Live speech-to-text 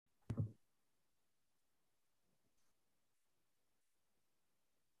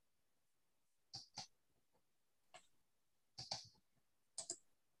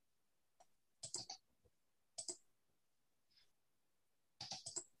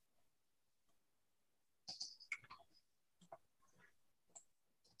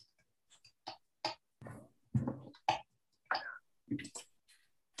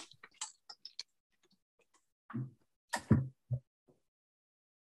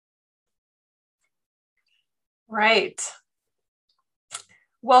Right.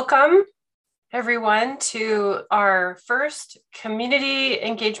 Welcome, everyone, to our first community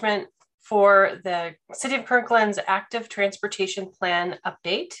engagement for the City of Kirkland's Active Transportation Plan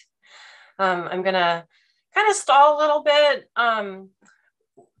update. I'm going to kind of stall a little bit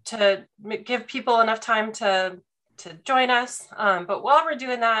to give people enough time to join us. But while we're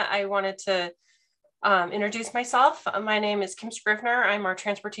doing that, I wanted to introduce myself. My name is Kim Scrivener. I'm our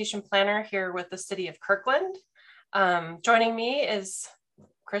transportation planner here with the City of Kirkland. Joining me is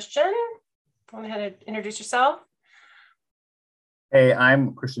Christian. Go ahead and introduce yourself. Hey,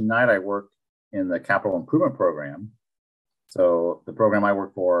 I'm Christian Knight. I work in the Capital Improvement Program. So the program I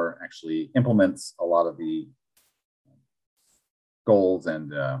work for actually implements a lot of the goals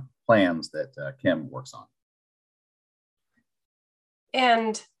and plans that Kim works on.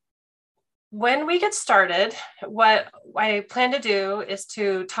 And when we get started, what I plan to do is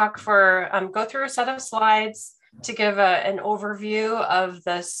to talk go through a set of slides to give an overview of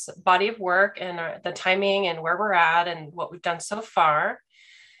this body of work and the timing and where we're at and what we've done so far.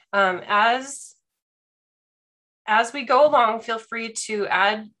 As we go along, feel free to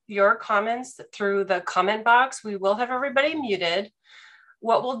add your comments through the comment box. We will have everybody muted.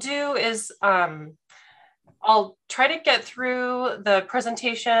 What we'll do is I'll try to get through the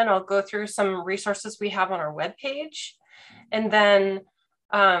presentation. I'll go through some resources we have on our webpage, and then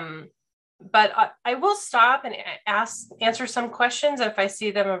but I will stop and answer some questions if I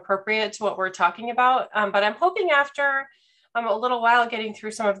see them appropriate to what we're talking about. But I'm hoping after a little while getting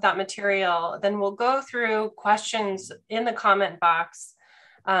through some of that material, then we'll go through questions in the comment box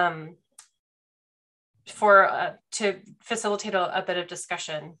to facilitate a bit of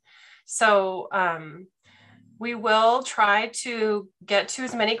discussion. So we will try to get to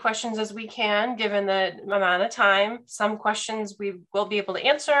as many questions as we can, given the amount of time. Some questions we will be able to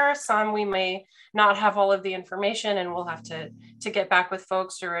answer, some we may not have all of the information, and we'll have to get back with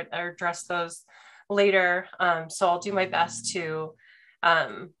folks or address those later. So I'll do my best to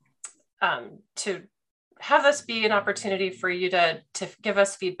have this be an opportunity for you to give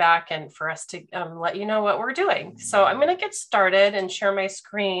us feedback and for us to let you know what we're doing. So I'm going to get started and share my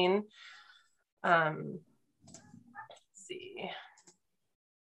screen.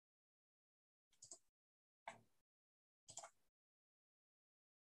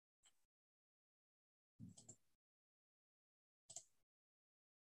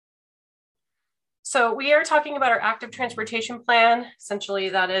 So we are talking about our active transportation plan. Essentially,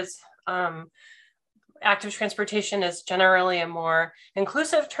 that is active transportation is generally a more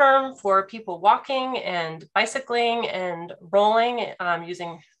inclusive term for people walking and bicycling and rolling,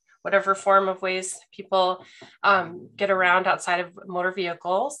 using whatever form of ways people get around outside of motor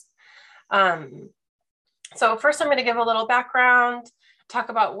vehicles. So first I'm going to give a little background, talk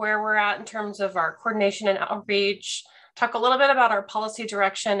about where we're at in terms of our coordination and outreach, talk a little bit about our policy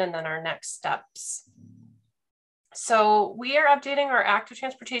direction, and then our next steps. So we are updating our active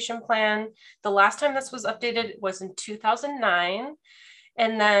transportation plan. The last time this was updated was in 2009.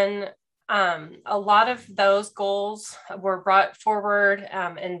 And then a lot of those goals were brought forward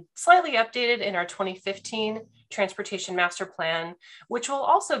and slightly updated in our 2015 Transportation Master Plan, which will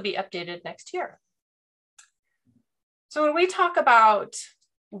also be updated next year. So when we talk about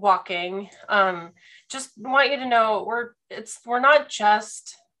walking, just want you to know we're not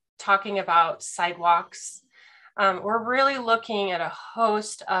just talking about sidewalks. We're really looking at a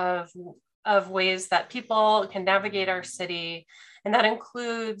host of ways that people can navigate our city, and that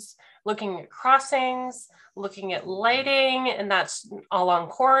includes looking at crossings, looking at lighting, and that's along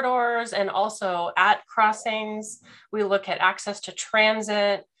corridors and also at crossings. We look at access to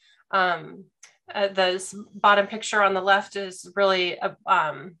transit. The bottom picture on the left is really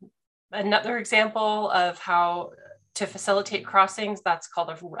another example of how to facilitate crossings. That's called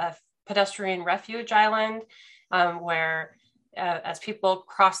a pedestrian refuge island, where as people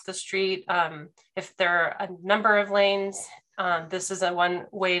cross the street, if there are a number of lanes, this is one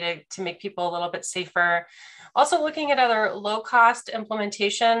way to make people a little bit safer. Also looking at other low-cost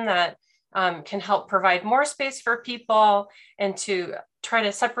implementation that can help provide more space for people and to try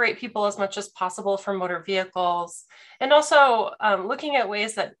to separate people as much as possible from motor vehicles. And also looking at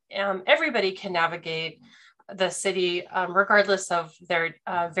ways that everybody can navigate the city regardless of their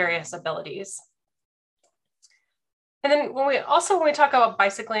various abilities. And then when we talk about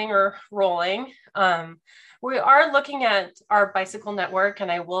bicycling or rolling, we are looking at our bicycle network,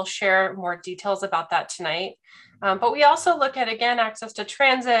 and I will share more details about that tonight. But we also look at, again, access to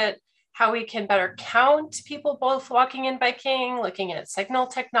transit, how we can better count people both walking and biking, looking at signal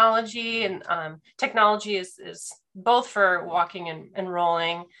technology, and technology is both for walking and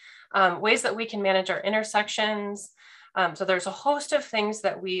rolling. ways that we can manage our intersections. So there's a host of things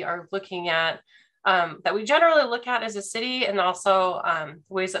that we are looking at that we generally look at as a city, and also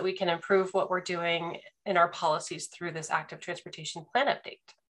ways that we can improve what we're doing in our policies through this active transportation plan update.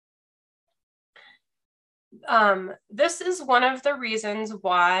 This is one of the reasons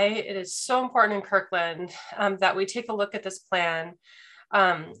why it is so important in Kirkland that we take a look at this plan.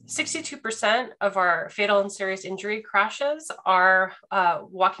 62% of our fatal and serious injury crashes are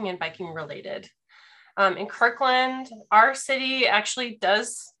walking and biking related. In Kirkland, our city actually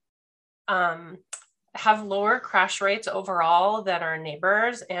does have lower crash rates overall than our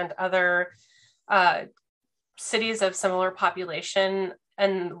neighbors and other cities of similar population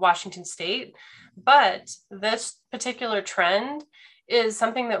in Washington state. But this particular trend is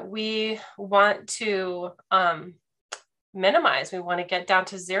something that we want to minimize. We want to get down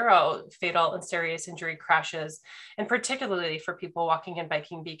to zero fatal and serious injury crashes, and particularly for people walking and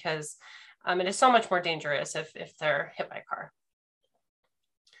biking, because it is so much more dangerous if they're hit by a car.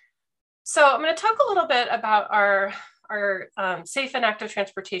 So I'm going to talk a little bit about our safe and active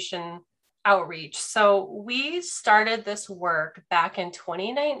transportation outreach. So we started this work back in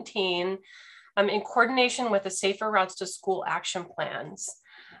 2019 in coordination with the Safer Routes to School action plans.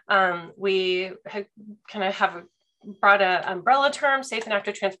 We have brought an umbrella term, safe and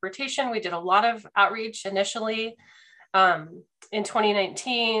active transportation. We did a lot of outreach initially in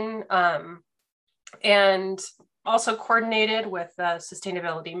 2019, and also coordinated with the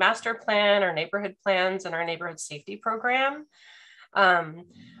Sustainability Master Plan, our neighborhood plans, and our neighborhood safety program.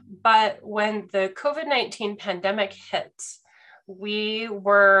 But when the COVID-19 pandemic hit,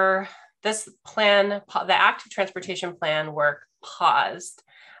 this plan, the active transportation plan work paused.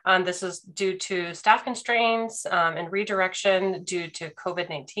 This is due to staff constraints and redirection due to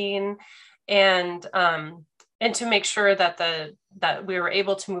COVID-19, and to make sure that we were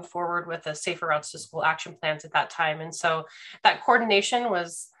able to move forward with the Safer Routes to School action plans at that time. And so that coordination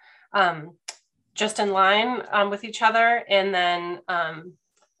was just in line with each other. And then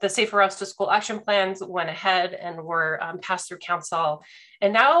the Safer Routes to School action plans went ahead and were passed through council.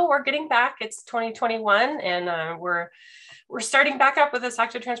 And now we're getting back, it's 2021, and we're starting back up with this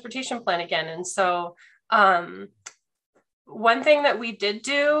active transportation plan again. And so one thing that we did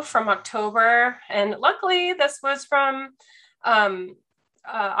do from October, and luckily this was from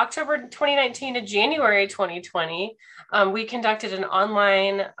October 2019 to January 2020, we conducted an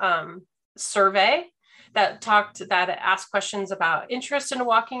online survey that asked questions about interest in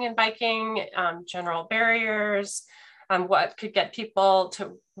walking and biking, general barriers, what could get people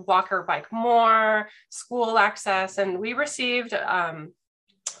to walk or bike more, school access. And we received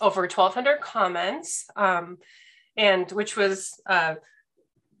over 1,200 comments, and which was a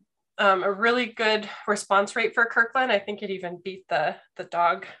really good response rate for Kirkland. I think it even beat the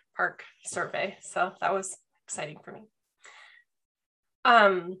dog park survey. So that was exciting for me.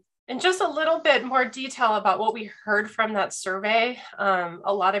 And just a little bit more detail about what we heard from that survey.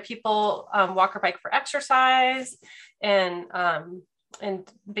 A lot of people walk or bike for exercise and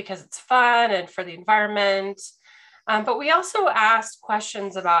because it's fun and for the environment. But we also asked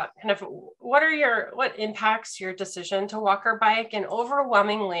questions about kind of what impacts your decision to walk or bike. And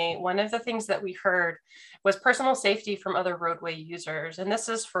overwhelmingly, one of the things that we heard was personal safety from other roadway users. And this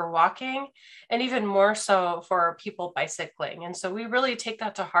is for walking, and even more so for people bicycling. And so we really take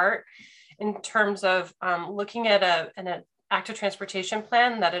that to heart in terms of looking at an active transportation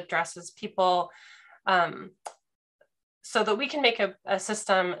plan that addresses people so that we can make a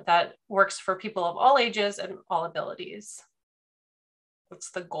system that works for people of all ages and all abilities. That's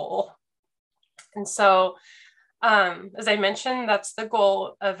the goal. And so, as I mentioned, that's the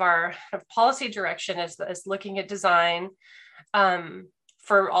goal of our policy direction is looking at design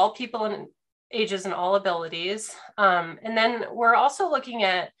for all people and ages and all abilities. And then we're also looking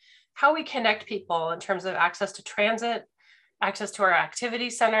at how we connect people in terms of access to transit, access to our activity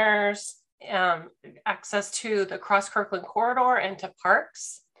centers, access to the Cross Kirkland corridor and to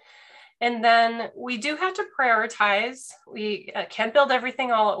parks. And then we do have to prioritize. We can't build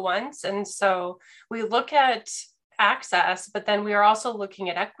everything all at once. And so we look at access, but then we are also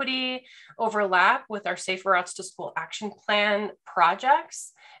looking at equity, overlap with our Safer Routes to School action plan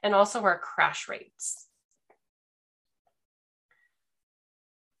projects, and also our crash rates.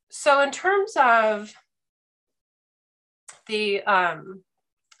 So in terms of the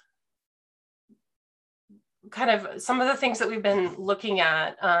kind of some of the things that we've been looking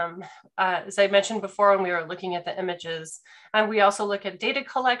at, as I mentioned before, when we were looking at the images, we also look at data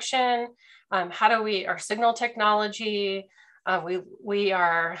collection, our signal technology, we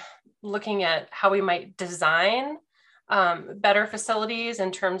are looking at how we might design better facilities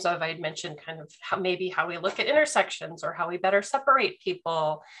in terms of, I'd mentioned kind of maybe how we look at intersections or how we better separate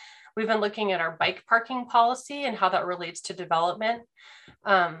people. We've been looking at our bike parking policy and how that relates to development.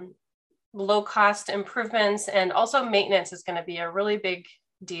 Low cost improvements, and also maintenance is going to be a really big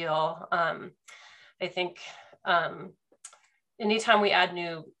deal. I think anytime we add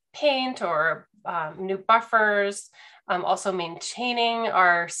new paint or new buffers, also maintaining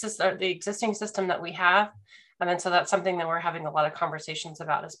our system, the existing system that we have. And so that's something that we're having a lot of conversations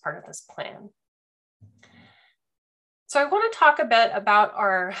about as part of this plan. So I want to talk a bit about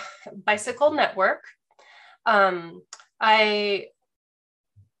our bicycle network.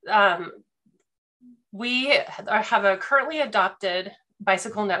 We have a currently adopted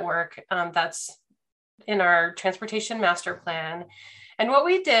bicycle network that's in our transportation master plan. And what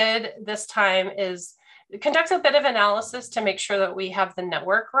we did this time is conduct a bit of analysis to make sure that we have the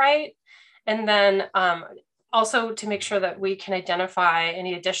network right. And then also to make sure that we can identify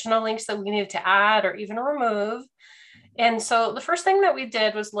any additional links that we needed to add or even remove. And so the first thing that we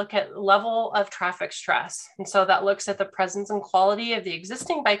did was look at level of traffic stress. And so that looks at the presence and quality of the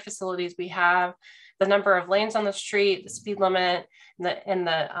existing bike facilities we have, the number of lanes on the street, the speed limit, and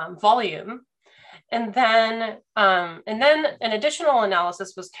the volume. And then an additional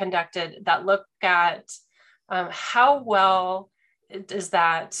analysis was conducted that looked at how well is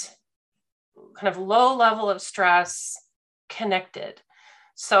that kind of low level of stress connected.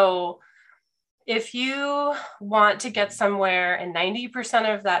 So if you want to get somewhere and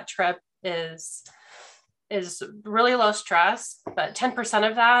 90% of that trip is really low stress, but 10%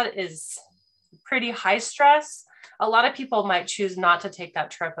 of that is pretty high stress, a lot of people might choose not to take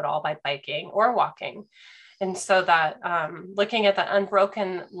that trip at all by biking or walking. And so that looking at that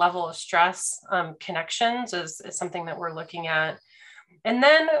unbroken level of stress connections is something that we're looking at. And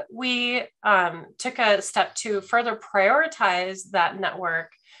then we took a step to further prioritize that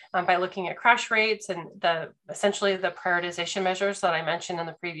network by looking at crash rates and essentially the prioritization measures that I mentioned in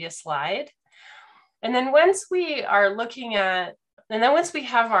the previous slide. And then once we are looking at, and then once we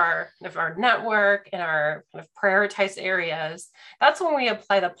have our network and our kind of prioritized areas, that's when we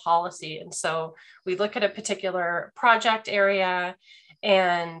apply the policy. And so we look at a particular project area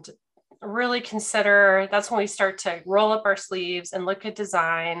and really consider, that's when we start to roll up our sleeves and look at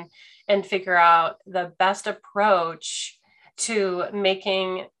design and figure out the best approach to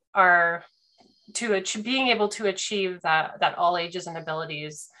making being able to achieve that all ages and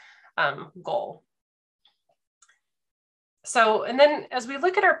abilities goal. So, and then as we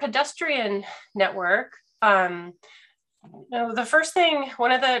look at our pedestrian network, the first thing,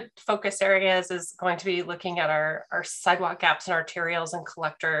 one of the focus areas is going to be looking at our sidewalk gaps and arterials and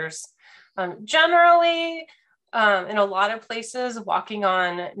collectors. Generally, in a lot of places, walking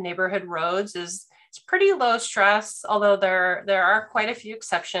on neighborhood roads is pretty low stress, although there are quite a few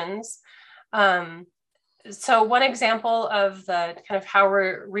exceptions. So one example of the kind of how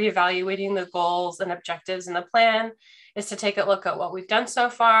we're reevaluating the goals and objectives in the plan is to take a look at what we've done so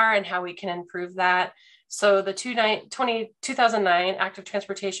far and how we can improve that. So the 2009 Active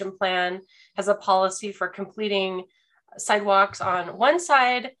Transportation Plan has a policy for completing sidewalks on one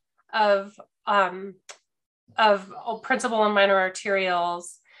side of principal and minor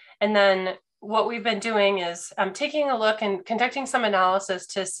arterials. And then what we've been doing is taking a look and conducting some analysis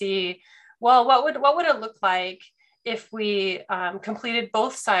to see, well, what would it look like if we completed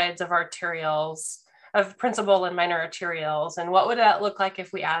both sides of arterials, of principal and minor arterials, and what would that look like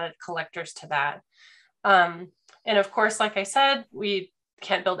if we added collectors to that? And of course, like I said, we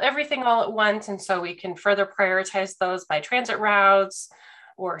can't build everything all at once, and so we can further prioritize those by transit routes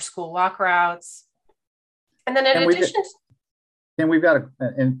or school walk routes. And then in addition, we've got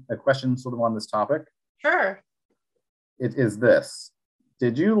a question sort of on this topic. Sure. It is this.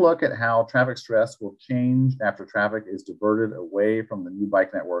 Did you look at how traffic stress will change after traffic is diverted away from the new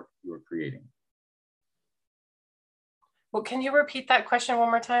bike network you are creating? Well, can you repeat that question one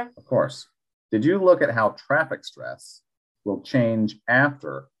more time? Of course. Did you look at how traffic stress will change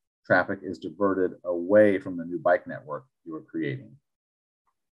after traffic is diverted away from the new bike network you are creating?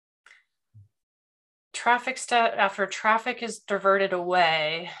 After traffic is diverted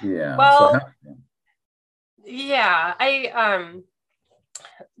away. Yeah. Well, so yeah,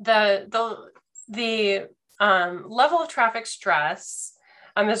 the level of traffic stress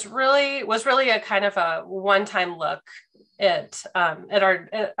was really a kind of a one-time look at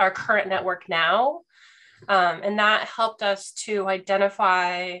our current network now, and that helped us to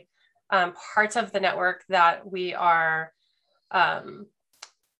identify parts of the network that we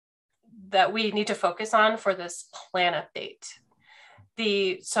need to focus on for this plan update.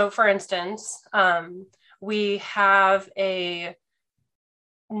 So for instance, we have a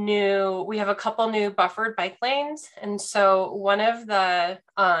couple new buffered bike lanes. And so one of the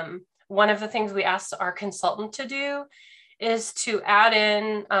things we asked our consultant to do is to add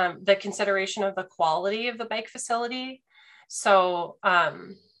in the consideration of the quality of the bike facility. So,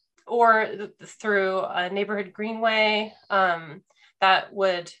 or through a neighborhood greenway that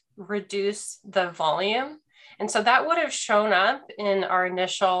would reduce the volume. And so that would have shown up in our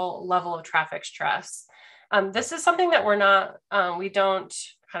initial level of traffic stress. This is something that we don't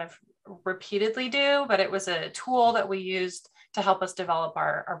kind of repeatedly do, but it was a tool that we used to help us develop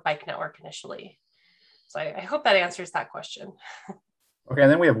our bike network initially. So I hope that answers that question. Okay, and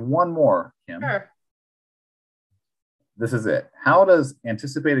then we have one more, Kim. Sure. This is it. How does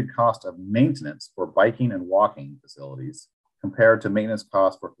anticipated cost of maintenance for biking and walking facilities compare to maintenance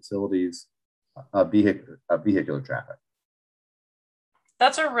costs for facilities of vehicular traffic?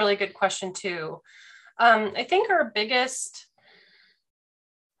 That's a really good question too. I think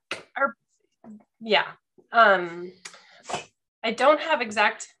I don't have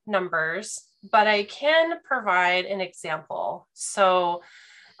exact numbers, but I can provide an example. So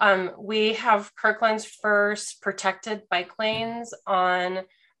we have Kirkland's first protected bike lanes on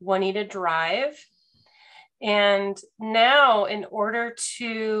Juanita Drive. And now in order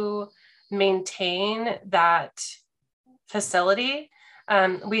to maintain that facility,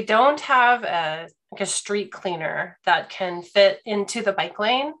 we don't have a street cleaner that can fit into the bike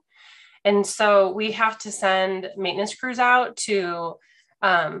lane. And so we have to send maintenance crews out to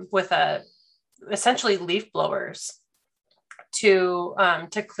with essentially leaf blowers to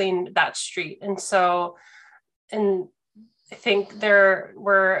clean that street. And so, and I think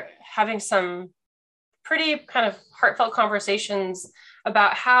we're having some pretty kind of heartfelt conversations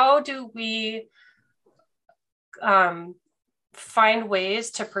about how do we find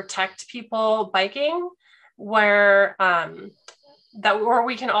ways to protect people biking where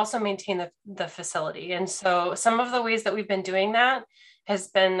we can also maintain the facility. And so some of the ways that we've been doing that has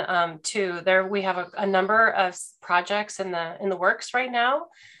been we have a number of projects in the works right now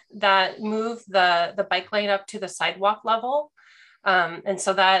that move the bike lane up to the sidewalk level. And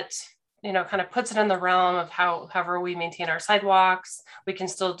so that, kind of puts it in the realm of however we maintain our sidewalks, we can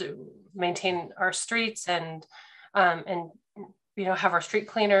still maintain our streets and have our street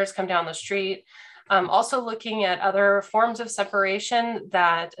cleaners come down the street. Also looking at other forms of separation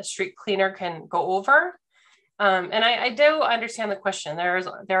that a street cleaner can go over. And I do understand the question.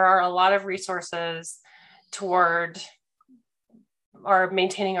 There are a lot of resources toward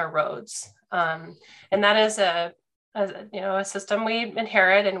maintaining our roads. And that is a system we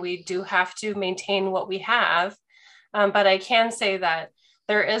inherit, and we do have to maintain what we have. But I can say that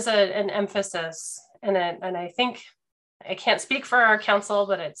there is an emphasis, and I think, I can't speak for our council,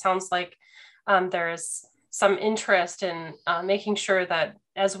 but it sounds like there's some interest in making sure that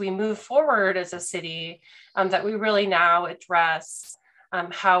as we move forward as a city, that we really now address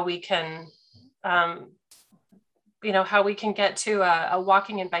how we can, how we can get to a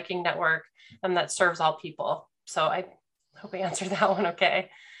walking and biking network that serves all people. So I hope I answered that one okay.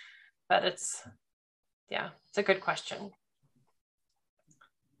 But it's a good question.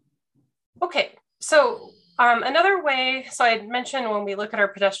 Okay, so another way, so I mentioned when we look at our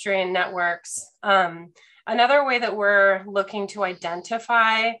pedestrian networks, another way that we're looking to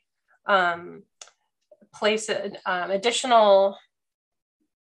identify additional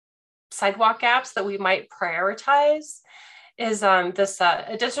sidewalk gaps that we might prioritize is this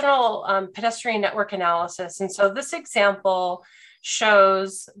additional pedestrian network analysis. And so this example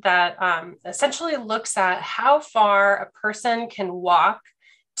shows that essentially looks at how far a person can walk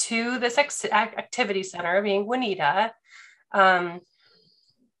to this activity center, being Juanita, on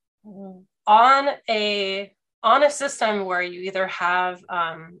a system where you either have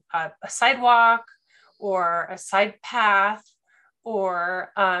a sidewalk or a side path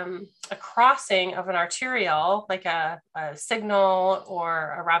or a crossing of an arterial, like a signal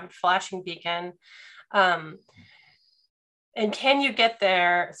or a rapid flashing beacon. And can you get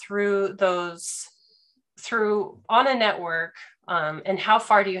there through on a network? And how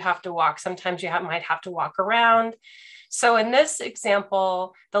far do you have to walk? Sometimes you might have to walk around. So in this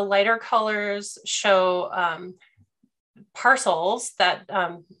example, the lighter colors show parcels that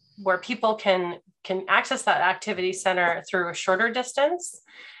where people can access that activity center through a shorter distance.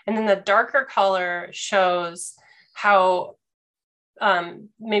 And then the darker color shows how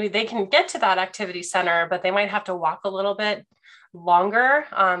maybe they can get to that activity center, but they might have to walk a little bit longer,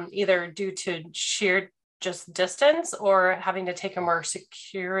 either due to sheer just distance or having to take a more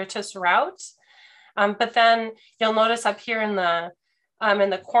circuitous route. But then you'll notice up here in the In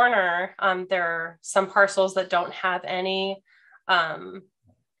the corner, there are some parcels that don't have any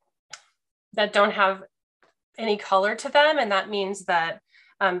color to them. And that means that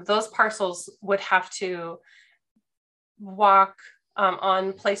those parcels would have to walk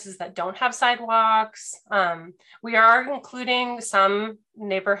on places that don't have sidewalks. We are including some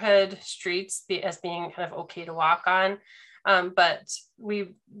neighborhood streets as being kind of okay to walk on. But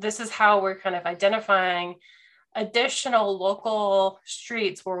this is how we're kind of identifying additional local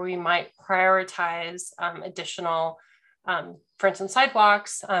streets where we might prioritize additional, for instance,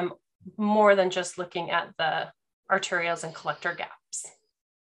 sidewalks, more than just looking at the arterials and collector gaps.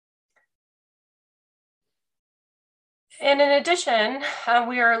 And in addition,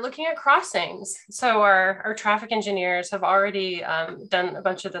 we are looking at crossings. So our traffic engineers have already done a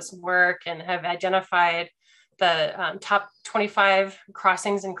bunch of this work and have identified the top 25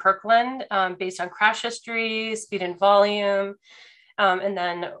 crossings in Kirkland based on crash history, speed and volume, and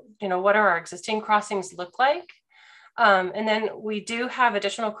then, what do our existing crossings look like? And then we do have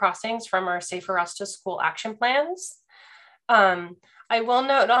additional crossings from our Safer Routes to School action plans. I will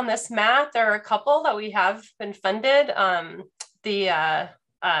note on this map, there are a couple that we have been funded. I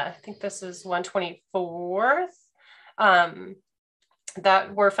think this is 124th,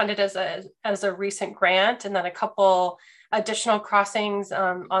 that were funded as a recent grant, and then a couple additional crossings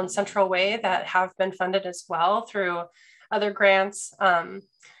on Central Way that have been funded as well through other grants.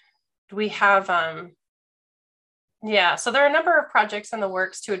 We have, so there are a number of projects in the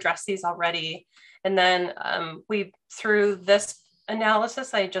works to address these already. And then through this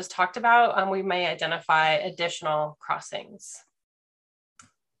analysis I just talked about, we may identify additional crossings.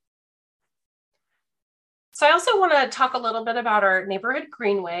 So I also want to talk a little bit about our neighborhood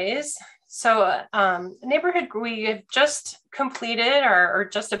greenways. So we have just completed or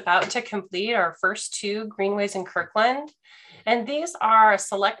just about to complete our first 2 greenways in Kirkland. And these are a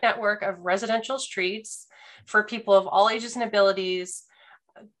select network of residential streets for people of all ages and abilities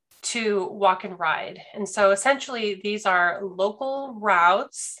to walk and ride. And so essentially these are local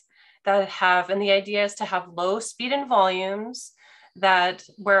routes that and the idea is to have low speed and volumes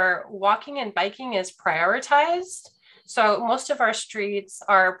where walking and biking is prioritized. So most of our streets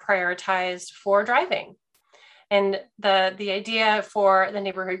are prioritized for driving. And the idea for the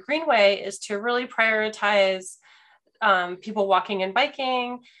neighborhood greenway is to really prioritize people walking and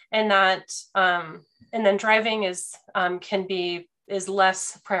biking, and then driving is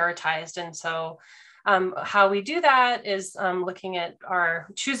less prioritized. And so how we do that is looking at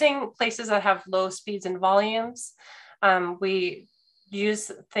choosing places that have low speeds and volumes. We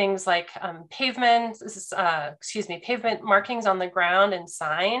use things like pavement markings on the ground and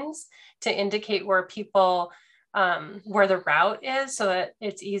signs to indicate where the route is so that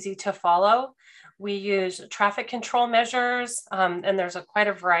it's easy to follow. We use traffic control measures, and there's quite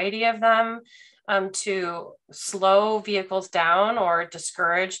a variety of them, to slow vehicles down or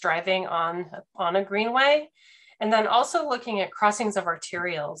discourage driving on a greenway. And then also looking at crossings of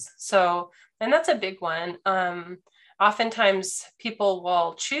arterials. And that's a big one. Oftentimes people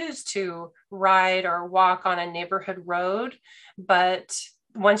will choose to ride or walk on a neighborhood road, but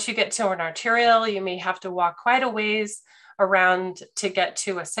once you get to an arterial, you may have to walk quite a ways around to get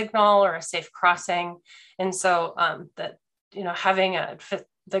to a signal or a safe crossing. And so having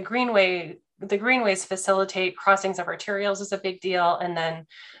the greenways facilitate crossings of arterials is a big deal. And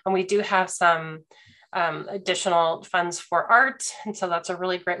we do have some additional funds for art. And so that's a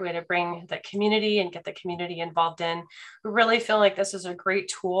really great way to bring the community and get the community involved in. We really feel like this is a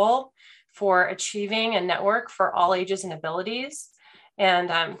great tool for achieving a network for all ages and abilities. And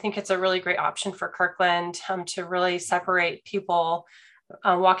I think it's a really great option for Kirkland to really separate people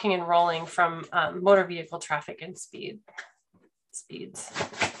walking and rolling from motor vehicle traffic and speeds.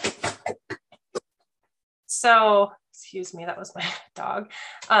 So, excuse me, that was my dog.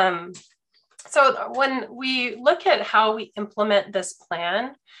 So when we look at how we implement this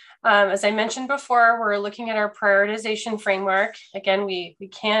plan, as I mentioned before, we're looking at our prioritization framework. Again, we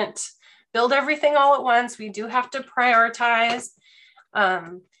can't build everything all at once. We do have to prioritize.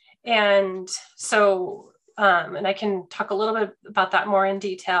 And I can talk a little bit about that more in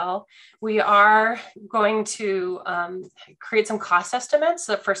detail. We are going to create some cost estimates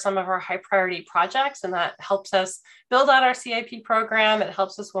for some of our high priority projects, and that helps us build out our CIP program. It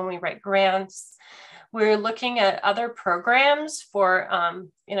helps us when we write grants. We're looking at other programs for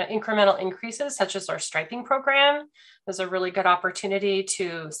incremental increases, such as our striping program. There's a really good opportunity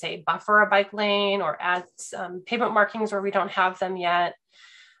to, say, buffer a bike lane or add pavement markings where we don't have them yet.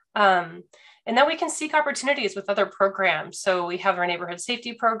 And then we can seek opportunities with other programs. So we have our neighborhood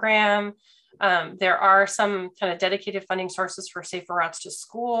safety program. There are some kind of dedicated funding sources for safer routes to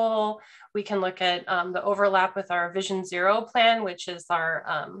school. We can look at the overlap with our Vision Zero plan, which is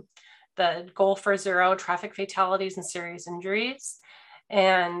our the goal for zero traffic fatalities and serious injuries.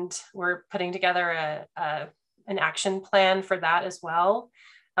 And we're putting together an action plan for that as well.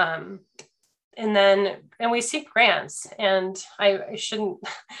 And we seek grants, and I shouldn't,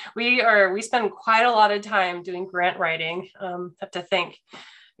 we spend quite a lot of time doing grant writing. Have to thank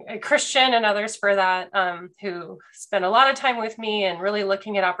Christian and others for that, who spend a lot of time with me and really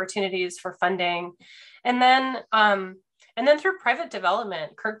looking at opportunities for funding. And then through private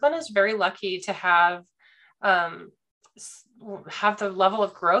development, Kirkland is very lucky to have the level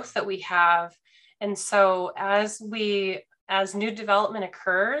of growth that we have. And so as new development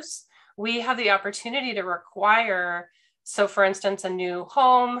occurs, we have the opportunity to require, so for instance, a new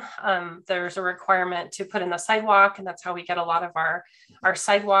home, there's a requirement to put in the sidewalk, and that's how we get a lot of our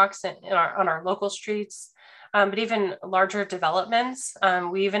sidewalks on our local streets. But even larger developments,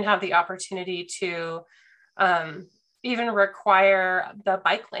 we even have the opportunity to even require the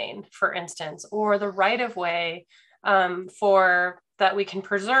bike lane, for instance, or the right-of-way for that we can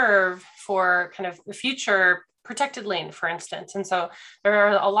preserve for kind of the future protected lane, for instance. And so there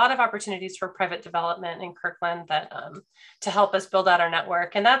are a lot of opportunities for private development in Kirkland that to help us build out our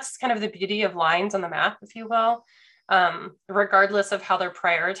network. And that's kind of the beauty of lines on the map, if you will, regardless of how they're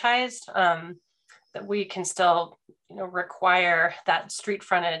prioritized, that we can still, require that street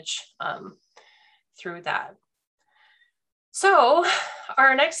frontage through that. So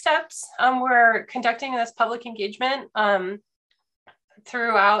our next steps, we're conducting this public engagement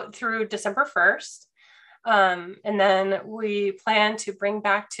through December 1st. And then we plan to bring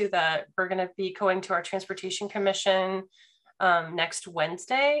back we're going to be going to our Transportation Commission next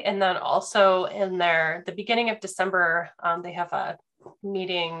Wednesday. And then also in the beginning of December, they have a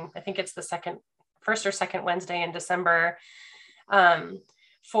meeting, I think it's the first or second Wednesday in December,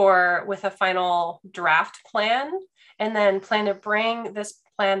 with a final draft plan, and then plan to bring this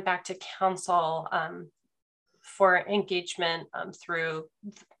plan back to council for engagement through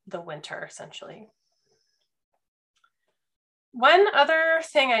the winter, essentially. One other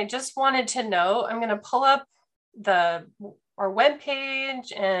thing I just wanted to note, I'm going to pull up our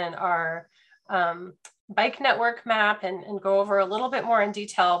webpage and our bike network map and go over a little bit more in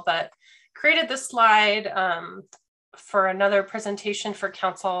detail, but created this slide for another presentation for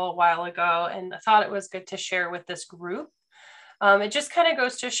council a while ago, and I thought it was good to share with this group. It just kind of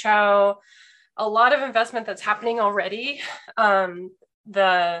goes to show a lot of investment that's happening already.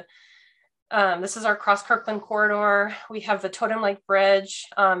 This is our Cross Kirkland corridor. We have the Totem Lake Bridge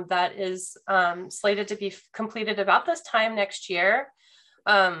that is slated to be completed about this time next year.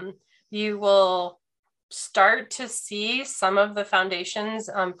 You will start to see some of the foundations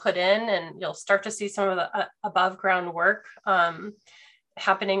put in, and you'll start to see some of the above ground work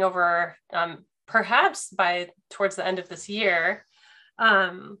happening over perhaps towards the end of this year.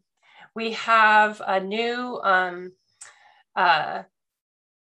 We have a new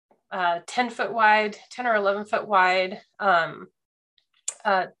 10-foot wide, 10 or 11-foot wide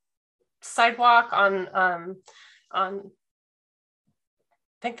sidewalk on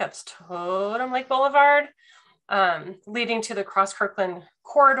I think that's Totem Lake Boulevard, leading to the Cross Kirkland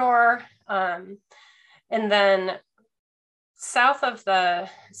corridor. And then south of the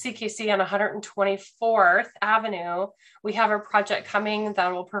CKC on 124th Avenue, we have a project coming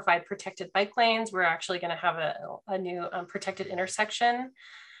that will provide protected bike lanes. We're actually going to have a new protected intersection.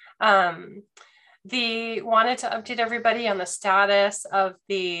 Wanted to update everybody on the status of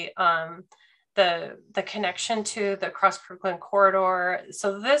the connection to the Cross Kirkland corridor.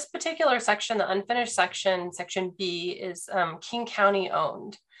 So this particular section, the unfinished section, section B, is King County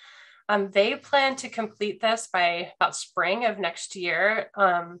owned. They plan to complete this by about spring of next year.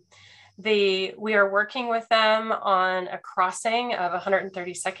 We are working with them on a crossing of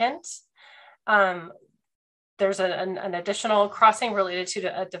 132nd. There's an additional crossing related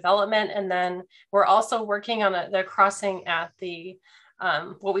to a development, and then we're also working on the crossing at the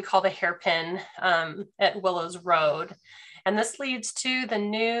what we call the hairpin at Willows Road. And this leads to the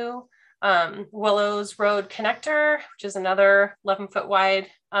new Willows Road connector, which is another 11-foot wide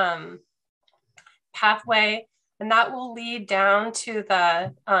pathway. And that will lead down to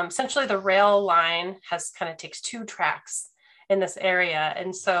essentially the rail line takes 2 tracks in this area.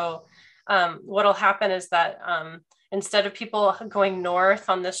 And so what'll happen is that instead of people going north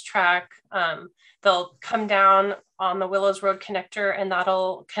on this track, they'll come down on the Willows Road connector, and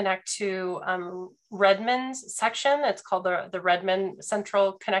that'll connect to Redmond's section. It's called the Redmond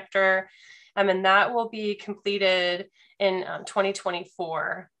Central Connector. And that will be completed in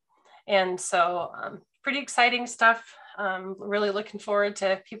 2024. And so pretty exciting stuff. Really looking forward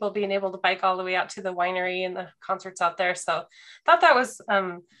to people being able to bike all the way out to the winery and the concerts out there. So thought that was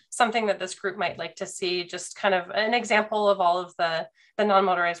something that this group might like to see, just kind of an example of all of the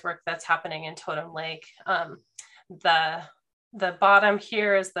non-motorized work that's happening in Totem Lake. The bottom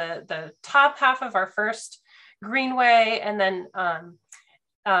here is the top half of our first greenway, and then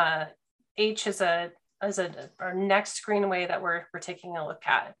H is our next greenway that we're taking a look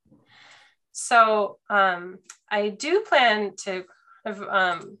at. So I do plan to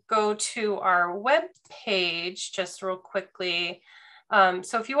go to our web page just real quickly.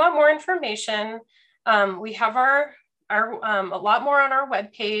 So if you want more information, we have a lot more on our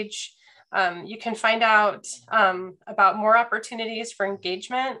web page. You can find out about more opportunities for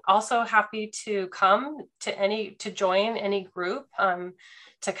engagement. Also happy to come to join any group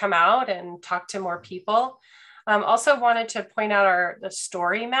to come out and talk to more people. Also wanted to point out the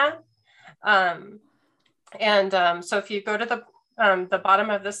story map. So if you go to the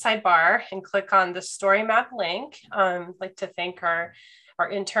bottom of the sidebar and click on the story map link, I'd like to thank our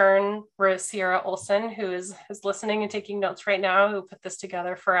intern, Sierra Olson, who is listening and taking notes right now, who put this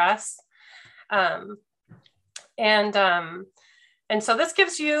together for us. And so this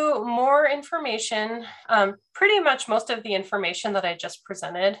gives you more information, pretty much most of the information that I just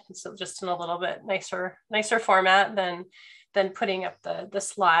presented. So just in a little bit nicer format than putting up the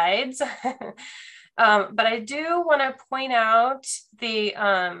slides. But I do want to point out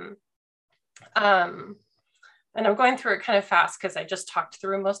and I'm going through it kind of fast because I just talked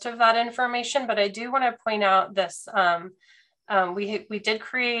through most of that information, but I do want to point out this. We did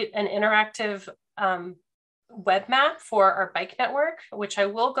create an interactive web map for our bike network, which I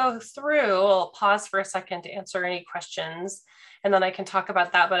will go through. I'll pause for a second to answer any questions, and then I can talk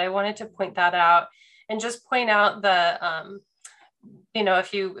about that. But I wanted to point that out and just point out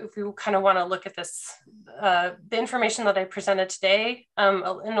if you kind of want to look at this, the information that I presented today in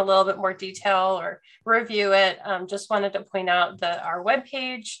a little bit more detail or review it, just wanted to point out our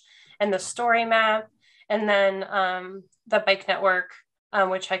webpage and the story map, and then the bike network,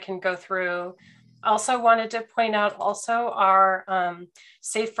 which I can go through. Also wanted to point out our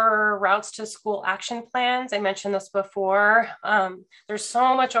safer routes to school action plans. I mentioned this before. There's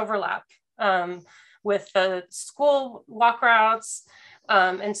so much overlap with the school walk routes.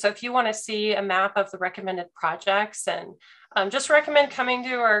 And so if you want to see a map of the recommended projects, and just recommend coming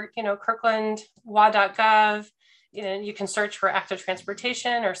to our, kirklandwa.gov. You can search for active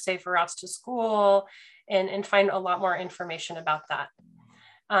transportation or safer routes to school and find a lot more information about that.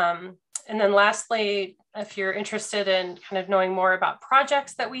 And then lastly, if you're interested in kind of knowing more about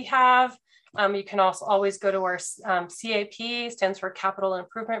projects that we have, you can also always go to our CIP, stands for Capital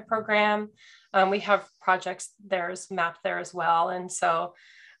Improvement Program. We have projects mapped there as well. And so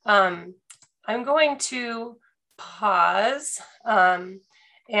I'm going to pause and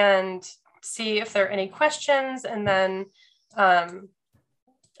see if there are any questions, and then I'll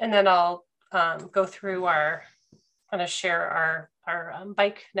go through share our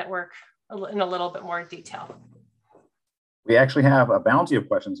bike network in a little bit more detail. We actually have a bounty of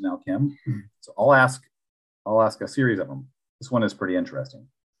questions now, Kim. So I'll ask a series of them. This one is pretty interesting.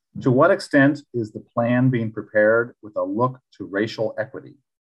 To what extent is the plan being prepared with a look to racial equity?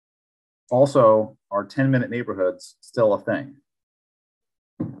 Also, are 10-minute neighborhoods still a thing?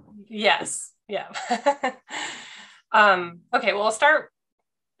 Yes, yeah. Okay, well, I'll start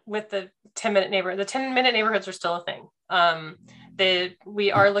with the 10-minute neighborhood. The 10-minute neighborhoods are still a thing.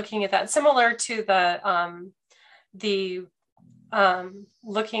 We are looking at that, similar to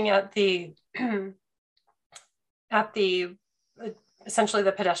looking at essentially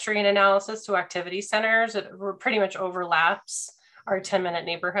the pedestrian analysis to activity centers. It pretty much overlaps our 10-minute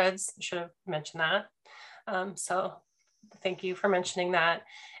neighborhoods. I should have mentioned that. So thank you for mentioning that.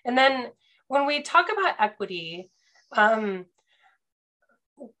 And then when we talk about equity,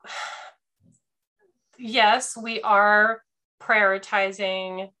 yes, we are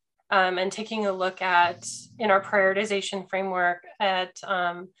prioritizing and taking a look at, in our prioritization framework, at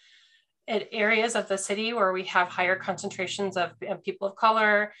areas of the city where we have higher concentrations of people of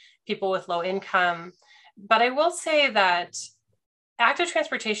color, people with low income. But I will say that active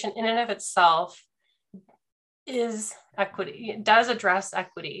transportation in and of itself is equity. It does address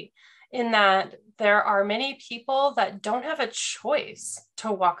equity, in that there are many people that don't have a choice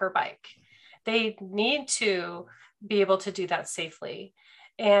to walk or bike. They need to be able to do that safely.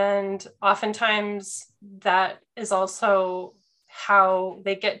 And oftentimes that is also how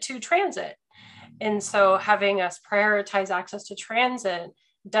they get to transit. And so having us prioritize access to transit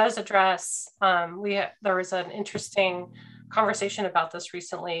does address, there was an interesting conversation about this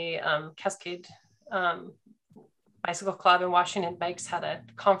recently. Cascade Bicycle Club and Washington Bikes had a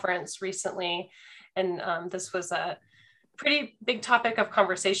conference recently, and this was a pretty big topic of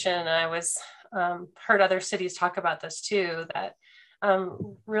conversation. And I was heard other cities talk about this too, that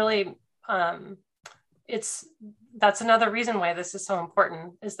really that's another reason why this is so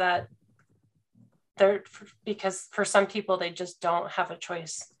important, is that because for some people, they just don't have a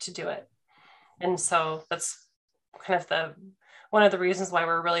choice to do it. And so that's kind of one of the reasons why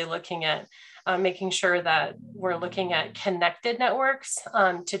we're really looking at making sure that we're looking at connected networks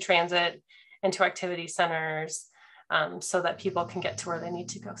to transit and to activity centers, so that people can get to where they need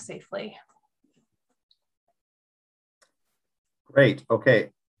to go safely. Great.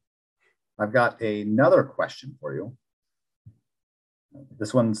 Okay. I've got another question for you.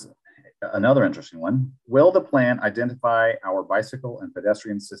 This one's another interesting one. Will the plan identify our bicycle and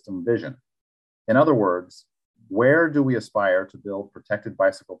pedestrian system vision? In other words, where do we aspire to build protected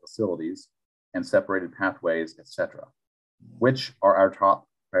bicycle facilities and separated pathways, etc.? Which are our top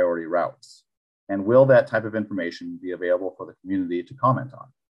priority routes? And will that type of information be available for the community to comment on?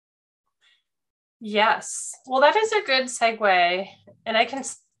 Yes. Well, that is a good segue. And I can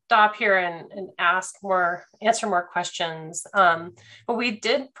stop here and answer more questions. But we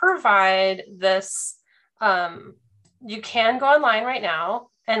did provide this. You can go online right now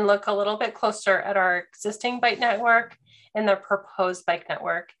and look a little bit closer at our existing bike network and the proposed bike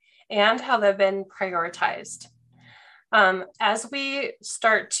network and how they've been prioritized. As we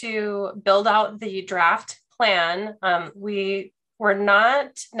start to build out the draft plan, we were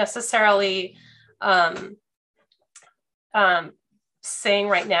not necessarily saying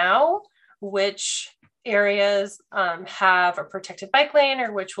right now which areas have a protected bike lane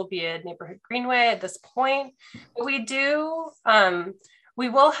or which will be a neighborhood greenway at this point. But we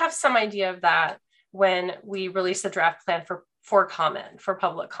will have some idea of that when we release the draft plan for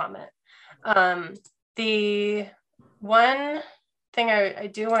public comment. The one thing I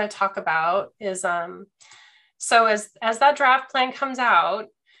do want to talk about is, so as that draft plan comes out,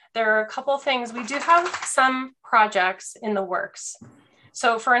 there are a couple things. We do have some projects in the works.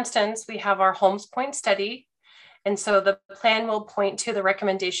 So for instance, we have our Holmes Point study. And so the plan will point to the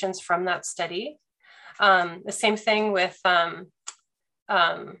recommendations from that study. The same thing with, oh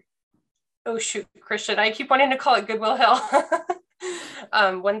shoot, Christian, I keep wanting to call it Goodwill Hill.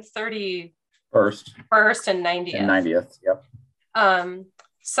 131st and 90th. And 90th, yep.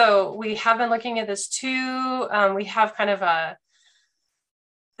 So we have been looking at this too. We have kind of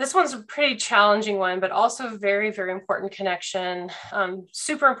this one's a pretty challenging one, but also very, very important connection.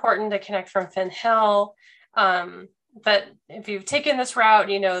 Super important to connect from Finn Hill. But if you've taken this route,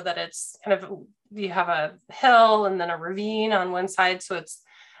 you know that it's kind of, you have a hill and then a ravine on one side. So it's,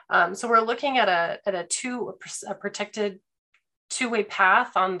 so we're looking at a protected two-way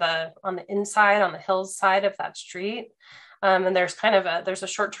path on the inside, on the hills side of that street. And there's kind of there's a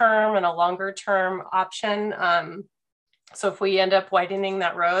short-term and a longer-term option. So if we end up widening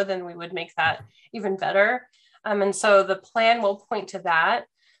that road, then we would make that even better. And so the plan will point to that.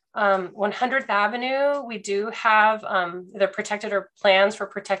 100th Avenue, we do have either protected or plans for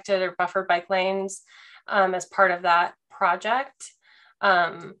protected or buffered bike lanes as part of that project.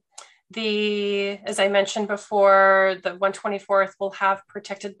 As I mentioned before, the 124th will have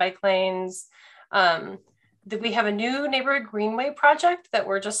protected bike lanes. We have a new neighborhood greenway project that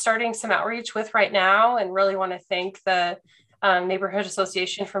we're just starting some outreach with right now, and really want to thank the neighborhood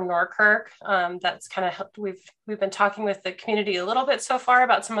association from Norkirk. That's kind of helped. We've been talking with the community a little bit so far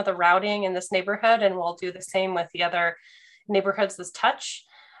about some of the routing in this neighborhood, and we'll do the same with the other neighborhoods this touch.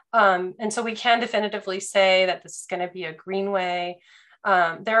 And so we can definitively say that this is going to be a greenway.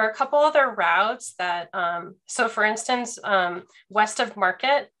 There are a couple other routes that, so for instance, west of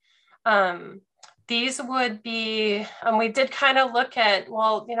Market, these would be, we did kind of look at,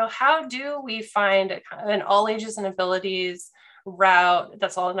 well, you know, how do we find an all ages and abilities route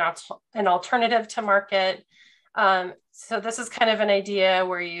that's all an alternative to Market? So this is kind of an idea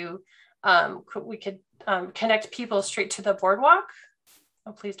where we could connect people straight to the boardwalk.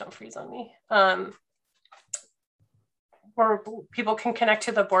 Oh, please don't freeze on me. Where people can connect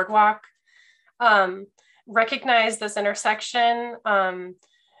to the boardwalk, recognize this intersection.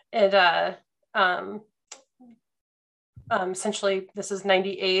 Essentially, this is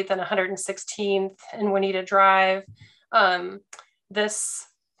 98th and 116th and Juanita Drive. This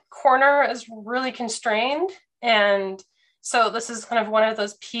corner is really constrained. And so this is kind of one of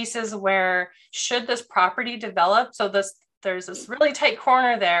those pieces where should this property develop, so there's this really tight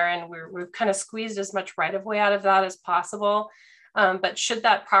corner there, and we've kind of squeezed as much right of way out of that as possible. But should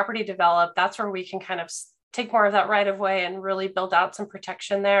that property develop, that's where we can kind of take more of that right of way and really build out some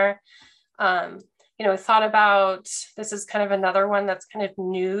protection there. Thought about, this is kind of another one that's kind of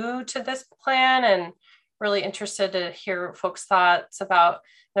new to this plan, and really interested to hear folks' thoughts about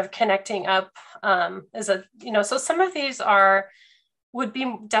kind of connecting up so some of these would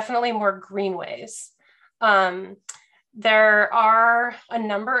be definitely more greenways. There are a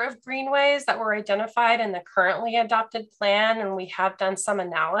number of greenways that were identified in the currently adopted plan, and we have done some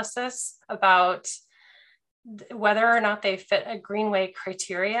analysis about whether or not they fit a greenway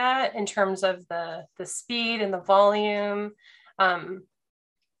criteria in terms of the speed and the volume. In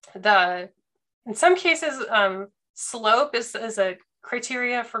some cases, slope is a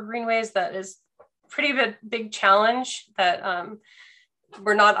criteria for greenways that is pretty big challenge, that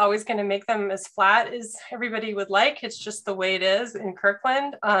we're not always going to make them as flat as everybody would like. It's just the way it is in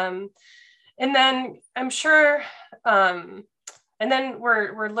Kirkland. And then I'm sure, and then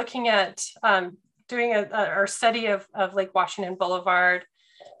we're looking at doing our study of Lake Washington Boulevard.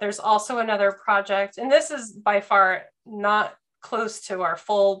 There's also another project, and this is by far not close to our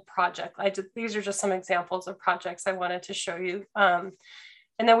full project. These are just some examples of projects I wanted to show you. And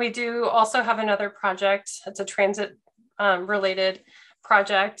then we do also have another project. It's a transit related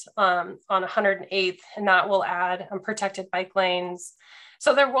project on 108th, and that will add protected bike lanes.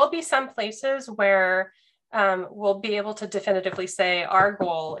 So there will be some places where we'll be able to definitively say our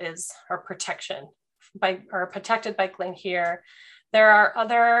goal is our protection by our protected bike lane here. There are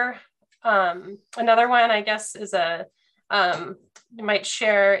other, another one I guess is you might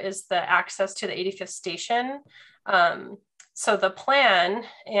share is the access to the 85th station. So the plan,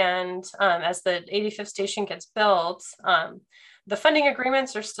 and as the 85th station gets built, the funding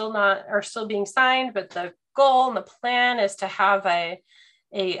agreements are still being signed, but the goal and the plan is to have a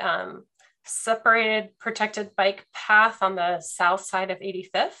separated protected bike path on the south side of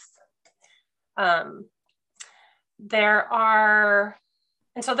 85th.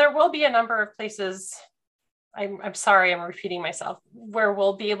 So there will be a number of places, I'm sorry, I'm repeating myself, where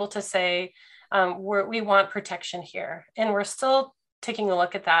we'll be able to say, we want protection here. And we're still taking a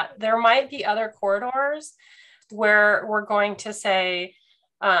look at that. There might be other corridors where we're going to say,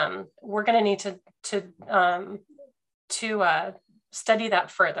 we're going to need to study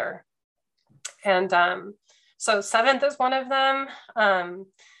that further. And so 7th is one of them.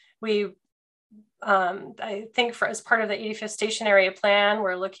 I think as part of the 85th Station Area Plan,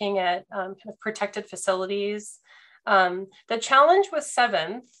 we're looking at kind of protected facilities. The challenge with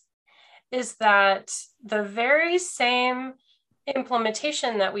 7th is that the very same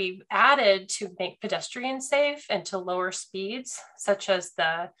implementation that we've added to make pedestrians safe and to lower speeds, such as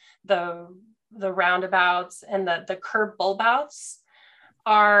the roundabouts and the curb bulb outs,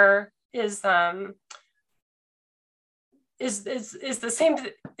 is the same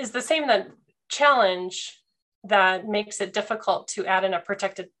that challenge that makes it difficult to add in a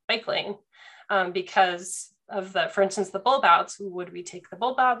protected bike lane because of for instance, the bulb outs. Would we take the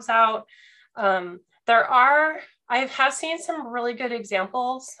bulb outs out? I have seen some really good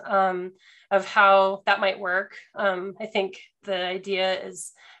examples of how that might work. I think the idea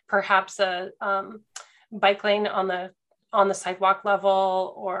is perhaps a bike lane on the sidewalk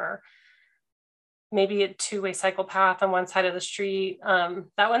level, or maybe a two-way cycle path on one side of the street.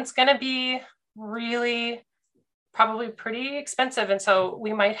 That one's going to be really probably pretty expensive. And so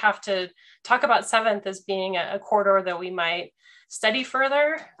we might have to talk about 7th as being a corridor that we might study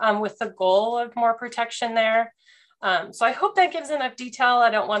further with the goal of more protection there. So I hope that gives enough detail. I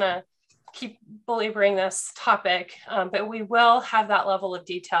don't want to keep belaboring this topic, but we will have that level of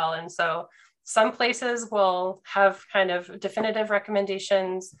detail. And so some places will have kind of definitive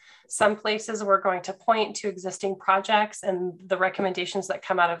recommendations. Some places we're going to point to existing projects and the recommendations that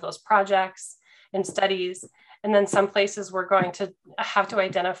come out of those projects and studies. And then some places we're going to have to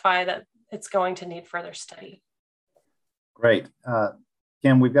identify that it's going to need further study. Great.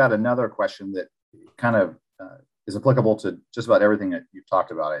 Kim, we've got another question that kind of is applicable to just about everything that you've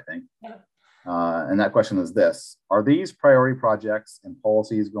talked about, I think. Yeah. And that question is this: are these priority projects and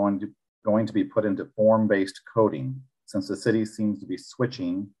policies going to be put into form-based coding, since the city seems to be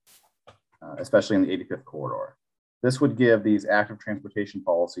switching, especially in the 85th corridor? This would give these active transportation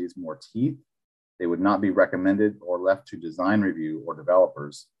policies more teeth. They would not be recommended or left to design review or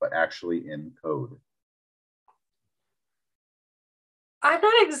developers, but actually in code. I'm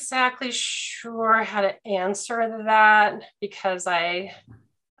not exactly sure how to answer that, because I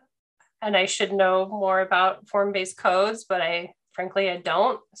should know more about form-based codes, but frankly I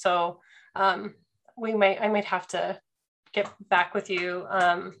don't. So I might have to get back with you.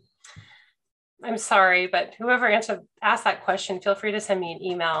 I'm sorry, but whoever asked that question, feel free to send me an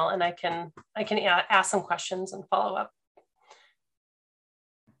email and I can ask some questions and follow up.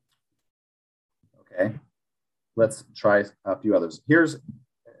 Okay, let's try a few others. Here's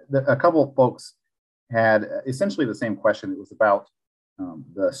a couple of folks had essentially the same question. It was about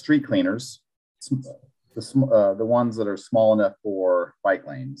the street cleaners, the ones that are small enough for bike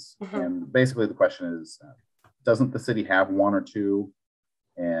lanes. Mm-hmm. And basically the question is, doesn't the city have one or two?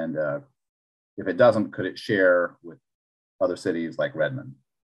 And if it doesn't, could it share with other cities like Redmond?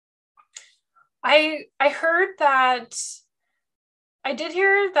 I heard that, I did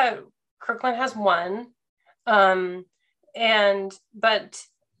hear that Kirkland has one, but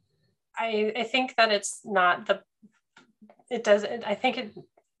I think that it's not it doesn't, I think it,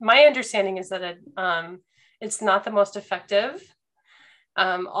 my understanding is that it's not the most effective.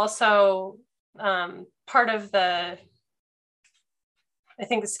 Also, part of I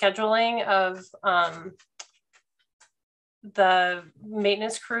think the scheduling of the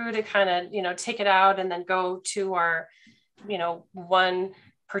maintenance crew to kind of, take it out and then go to our, one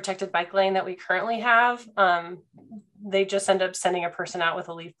protected bike lane that we currently have. They just end up sending a person out with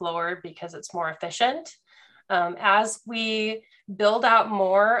a leaf blower because it's more efficient. As we build out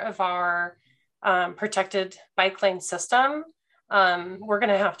more of our protected bike lane system, we're going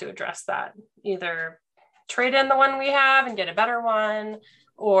to have to address that. Either trade in the one we have and get a better one,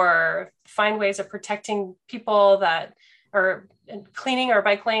 or find ways of protecting people that are cleaning our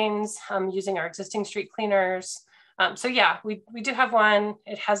bike lanes using our existing street cleaners. So yeah, we do have one.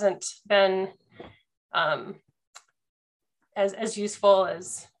 It hasn't been as useful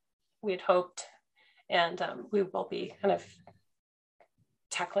as we had hoped. And we will be kind of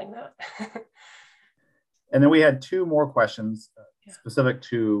tackling that. And then we had two more questions specific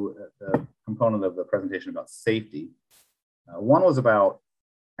to the component of the presentation about safety. One was about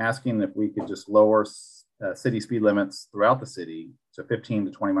asking if we could just lower city speed limits throughout the city to 15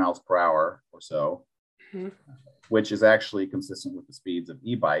 to 20 miles per hour or so, mm-hmm. Which is actually consistent with the speeds of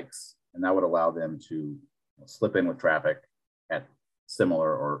e-bikes. And that would allow them to slip in with traffic at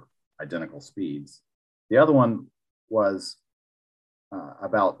similar or identical speeds. The other one was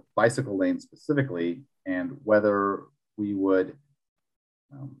about bicycle lanes specifically, and whether we would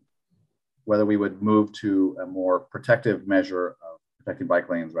move to a more protective measure of protecting bike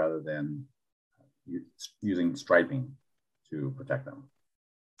lanes rather than using striping to protect them.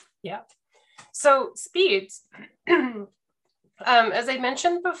 Yeah. So speeds, as I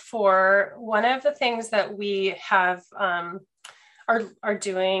mentioned before, one of the things that we have are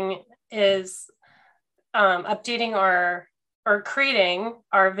doing is updating or creating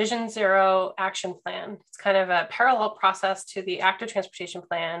our Vision Zero action plan. It's kind of a parallel process to the active transportation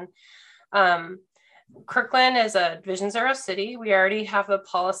plan. Kirkland is a Vision Zero city. We already have a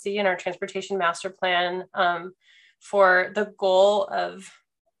policy in our transportation master plan for the goal of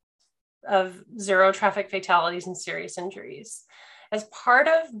zero traffic fatalities and serious injuries. As part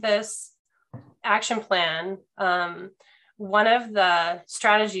of this action plan, one of the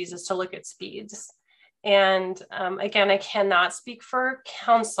strategies is to look at speeds. And again, I cannot speak for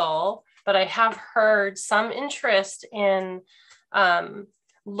council, but I have heard some interest in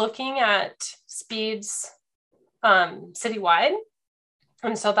looking at speeds citywide.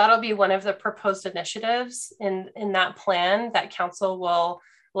 And so that'll be one of the proposed initiatives in that plan that council will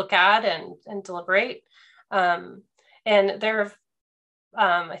look at and deliberate. And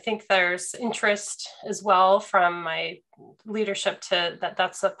I think there's interest as well from my leadership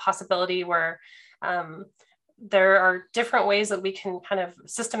that's a possibility where there are different ways that we can kind of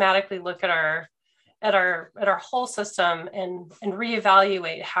systematically look at our whole system and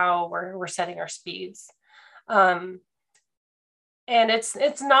reevaluate how we're setting our speeds. And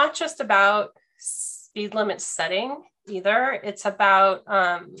it's not just about speed limit setting either. It's about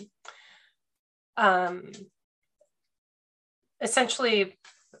essentially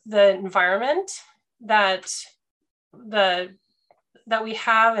the environment that we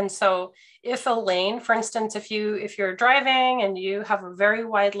have. And so if a lane, for instance, if you're driving and you have a very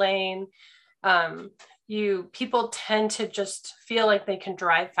wide lane, people tend to just feel like they can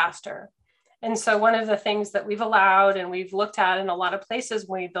drive faster. And so one of the things that we've allowed and we've looked at in a lot of places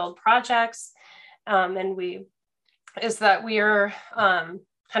when we build projects, is that we are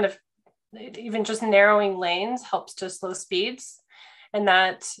kind of even just narrowing lanes helps to slow speeds. And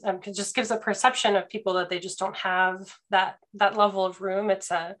that just gives a perception of people that they just don't have that level of room.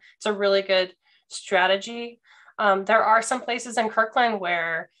 It's a really good strategy. There are some places in Kirkland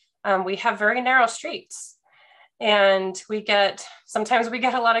where we have very narrow streets, and sometimes we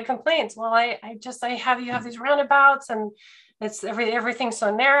get a lot of complaints. Well, you have these roundabouts, and it's everything's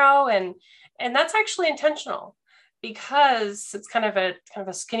so narrow, And that's actually intentional because it's kind of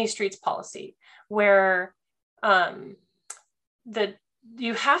a skinny streets policy where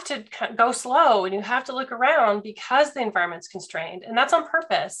you have to go slow and you have to look around because the environment's constrained, and that's on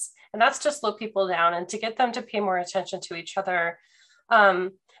purpose. And that's to slow people down and to get them to pay more attention to each other.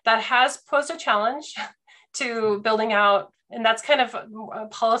 That has posed a challenge to building out, and that's kind of a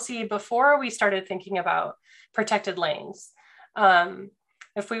policy before we started thinking about protected lanes.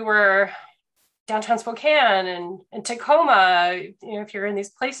 If we were downtown Spokane and Tacoma, if you're in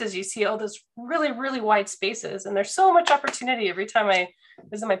these places, you see all those really, really wide spaces, and there's so much opportunity. Every time I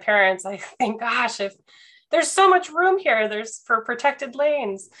visit my parents, I think, gosh, if there's so much room here, there's for protected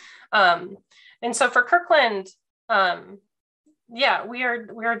lanes. And so for Kirkland, yeah, we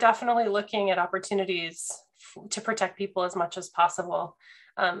are definitely looking at opportunities to protect people as much as possible.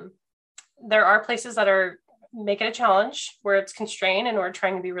 There are places that make it a challenge where it's constrained, and we're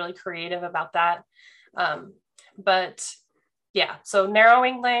trying to be really creative about that. But yeah, so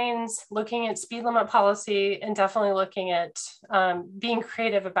narrowing lanes, looking at speed limit policy, and definitely looking at being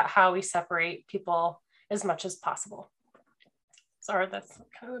creative about how we separate people as much as possible. Sorry, that's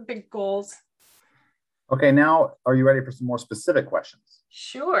kind of the big goals. Okay, now are you ready for some more specific questions?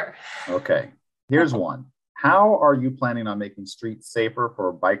 Sure. Okay, here's one. How are you planning on making streets safer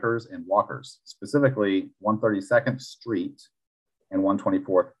for bikers and walkers, specifically 132nd Street and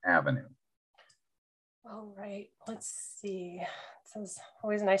 124th Avenue? All right, let's see. It's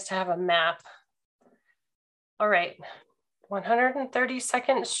always nice to have a map. All right,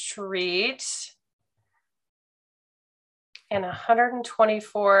 132nd Street and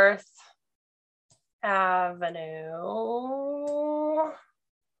 124th Avenue.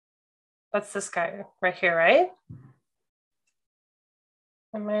 That's this guy right here, right?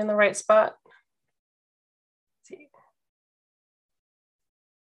 Am I in the right spot? Let's see. I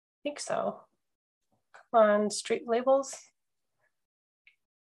think so. Come on, street labels.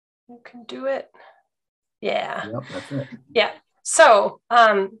 You can do it. Yeah. Yep, that's it. Yeah. So,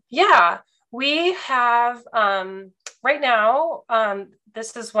 yeah, we have right now,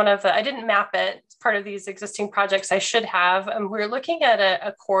 this is one of the, I didn't map it, it's part of these existing projects I should have. We're looking at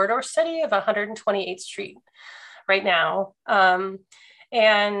a corridor study of 128th Street right now.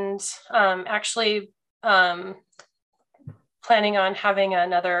 Actually planning on having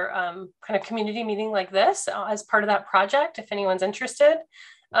another kind of community meeting like this as part of that project, if anyone's interested.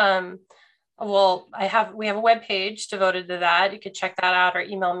 Well, we have a web page devoted to that. You could check that out or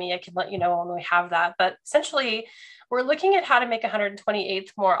email me. I can let you know when we have that. But essentially, we're looking at how to make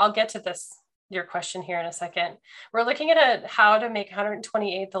 128th more. I'll get to your question here in a second. We're looking at how to make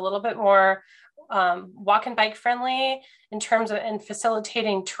 128th a little bit more walk and bike friendly in terms of and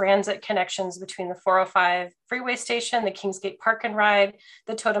facilitating transit connections between the 405 freeway station, the Kingsgate Park and Ride,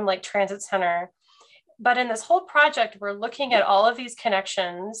 the Totem Lake Transit Center. But in this whole project, we're looking at all of these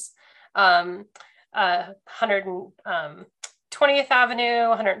connections, 120th Avenue,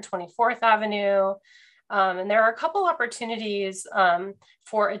 124th Avenue. And there are a couple opportunities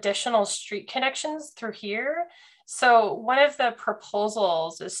for additional street connections through here. So one of the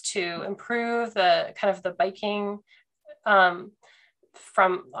proposals is to improve the kind of the biking from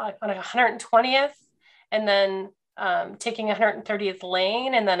on 120th and then taking 130th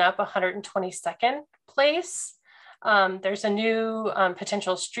lane and then up 122nd place. There's a new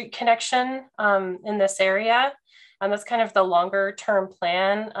potential street connection in this area. That's kind of the longer term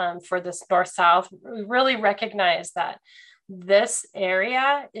plan for this north-south. We really recognize that this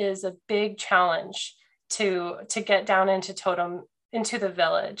area is a big challenge to get down into Totem, into the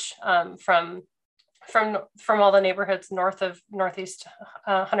village from all the neighborhoods north of Northeast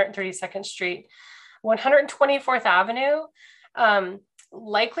 132nd Street. 124th Avenue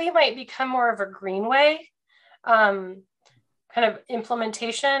likely might become more of a greenway kind of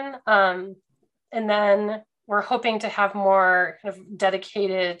implementation. And then we're hoping to have more kind of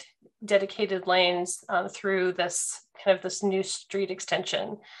dedicated lanes through this kind of this new street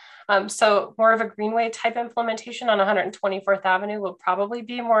extension. So more of a greenway type implementation on 124th Avenue will probably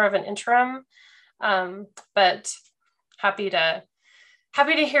be more of an interim, but happy to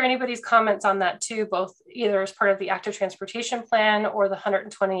hear anybody's comments on that too, both either as part of the active transportation plan or the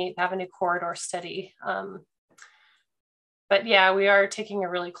 128th Avenue corridor study. But yeah, we are taking a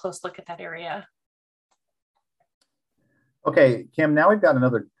really close look at that area. Okay, Kim, now we've got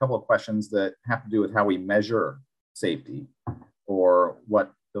another couple of questions that have to do with how we measure safety or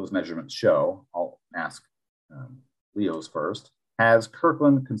what those measurements show. I'll ask Leo's first. Has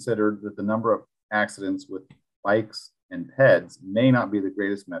Kirkland considered that the number of accidents with bikes and peds may not be the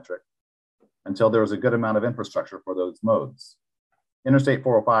greatest metric until there is a good amount of infrastructure for those modes? Interstate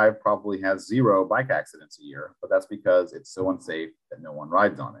 405 probably has 0 bike accidents a year, but that's because it's so unsafe that no one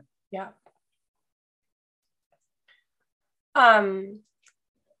rides on it. Yeah.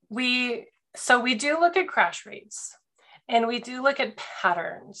 We do look at crash rates, and we do look at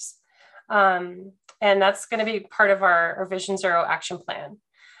patterns. And that's going to be part of our Vision Zero action plan.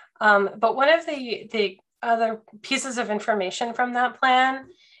 But one of the other pieces of information from that plan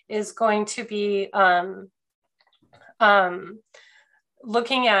is going to be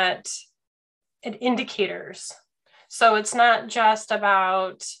looking at indicators. So it's not just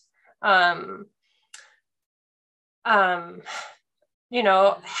about, have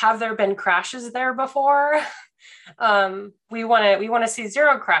there been crashes there before? We want to see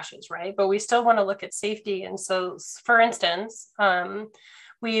 0 crashes, right? But we still want to look at safety. And so, for instance,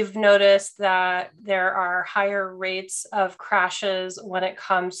 we've noticed that there are higher rates of crashes when it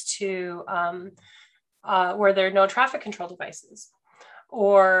comes to where there are no traffic control devices,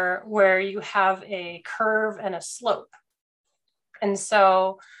 or where you have a curve and a slope. And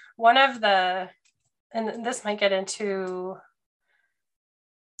so and this might get into,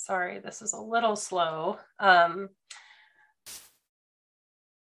 sorry, this is a little slow. Where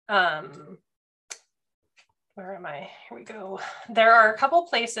am I? Here we go. There are a couple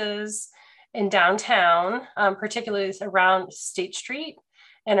places in downtown, particularly around State Street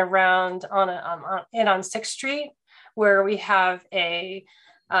and around on 6th Street, where we have a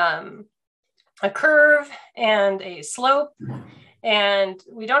curve and a slope, and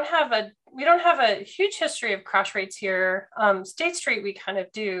we don't have a huge history of crash rates here. State Street we kind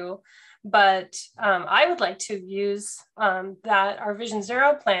of do, but I would like to use our Vision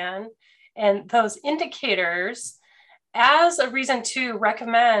Zero plan and those indicators as a reason to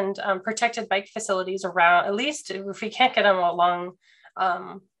recommend protected bike facilities around, at least if we can't get them along,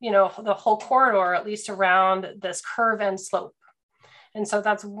 the whole corridor, at least around this curve and slope. And so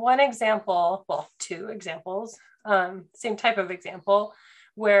that's one example, well, 2 examples, same type of example,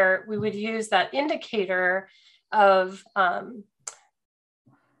 where we would use that indicator of,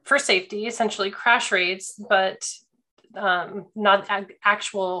 for safety, essentially crash rates, but not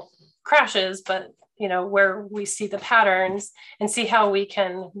actual crashes, but where we see the patterns and see how we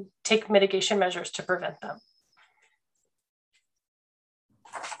can take mitigation measures to prevent them.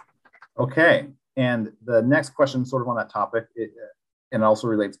 Okay, and the next question sort of on that topic, and also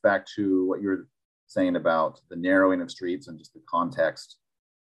relates back to what you were saying about the narrowing of streets and just the context,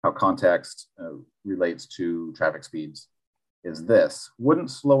 how context relates to traffic speeds, is this: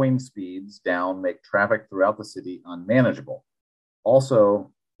 wouldn't slowing speeds down make traffic throughout the city unmanageable?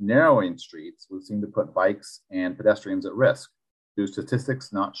 Also, narrowing streets would seem to put bikes and pedestrians at risk. Do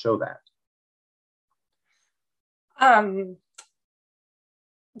statistics not show that?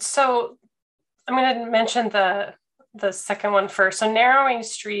 So I'm going to mention the second one first. So narrowing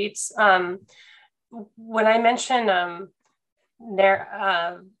streets, when I mention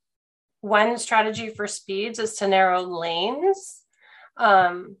one strategy for speeds is to narrow lanes,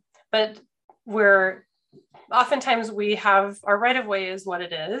 but oftentimes we have our right of way is what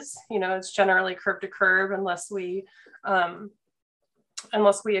it is. It's generally curb to curb unless we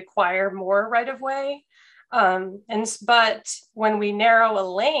acquire more right of way. But when we narrow a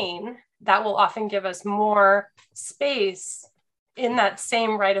lane, that will often give us more space in that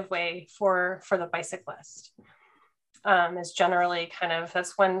same right of way for the bicyclist. Is generally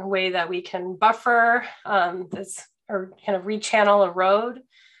that's one way that we can buffer this, or kind of rechannel a road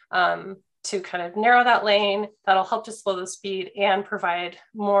to kind of narrow that lane. That'll help to slow the speed and provide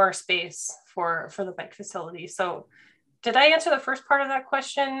more space for the bike facility. So did I answer the first part of that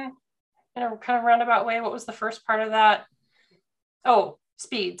question in a kind of roundabout way? What was the first part of that? Oh,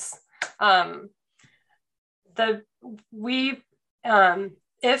 speeds.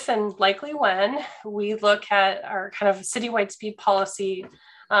 If and likely when we look at our kind of citywide speed policy,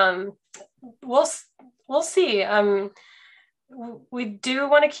 we'll see. We do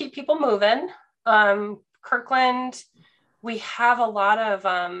want to keep people moving. Kirkland, we have a lot of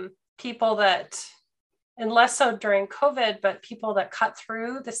people that, and less so during COVID, but people that cut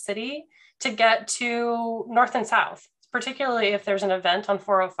through the city to get to north and south, particularly if there's an event on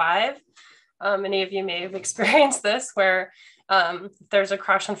 405. Many of you may have experienced this, where if there's a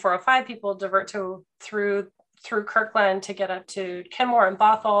crash on 405, people divert through Kirkland to get up to Kenmore and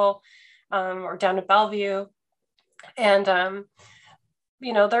Bothell, or down to Bellevue. And,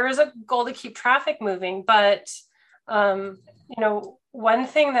 there is a goal to keep traffic moving, but, one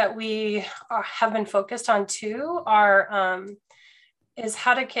thing that we have been focused on too is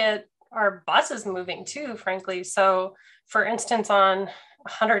how to get our buses moving too, frankly. So for instance, on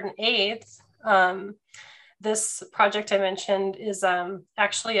 108th, this project I mentioned is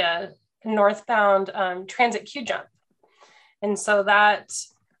actually a northbound transit queue jump. And so that,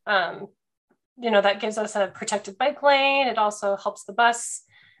 that gives us a protected bike lane. It also helps the bus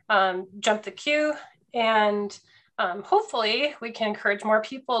jump the queue. And hopefully we can encourage more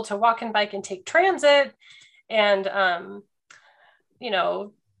people to walk and bike and take transit and,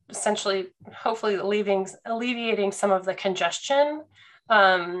 essentially, hopefully alleviating some of the congestion.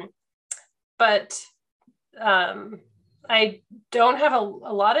 But I don't have a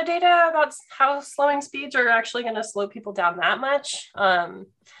lot of data about how slowing speeds are actually going to slow people down that much.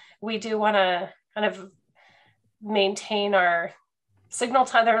 We do want to kind of maintain our signal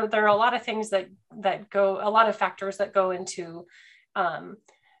time. There are a lot of things that go, a lot of factors that go into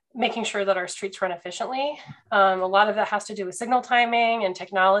making sure that our streets run efficiently. A lot of that has to do with signal timing and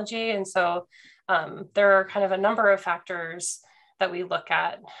technology. And so there are kind of a number of factors that we look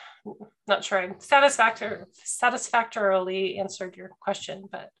at. Not sure I satisfactorily answered your question,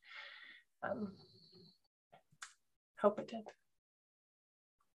 but hope it did.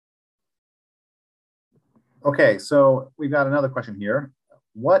 Okay, so we've got another question here.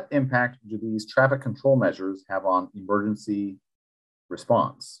 What impact do these traffic control measures have on emergency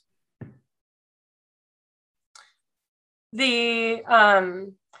response? We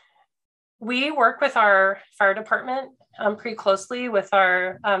work with our fire department pretty closely with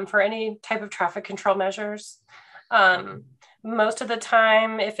our for any type of traffic control measures. Most of the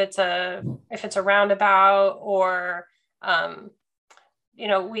time, if it's a roundabout or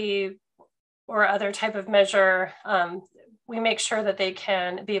or other type of measure, we make sure that they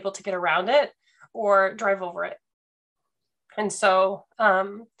can be able to get around it or drive over it. And so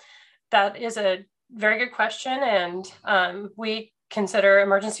that is a very good question, and we consider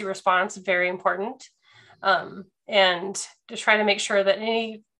emergency response very important. And to try to make sure that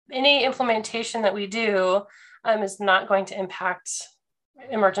any implementation that we do is not going to impact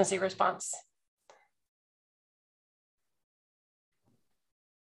emergency response.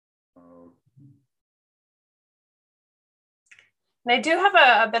 And I do have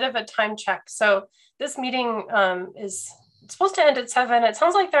a bit of a time check. So this meeting is supposed to end at 7. It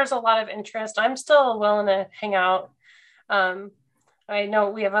sounds like there's a lot of interest. I'm still willing to hang out. I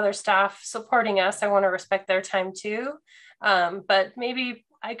know we have other staff supporting us. I want to respect their time too. But maybe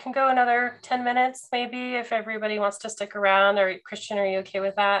I can go another 10 minutes, maybe, if everybody wants to stick around. Or Christian, are you okay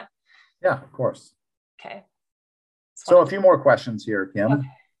with that? Yeah, of course. Okay. So a few more questions here, Kim. Okay.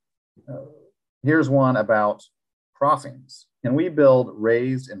 Here's one about crossings. Can we build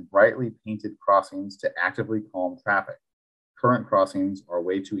raised and brightly painted crossings to actively calm traffic? Current crossings are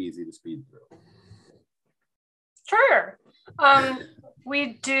way too easy to speed through. Sure.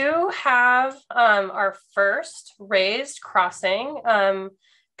 We do have our first raised crossing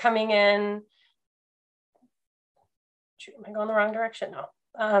coming in. Shoot, am I going the wrong direction? No.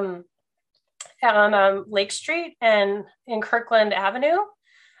 On Lake Street and in Kirkland Avenue.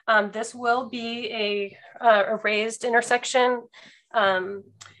 This will be a raised intersection. And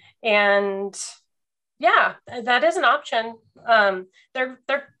yeah, that is an option. They're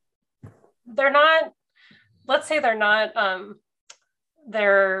not, let's say they're not,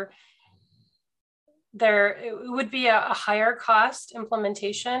 it would be a higher cost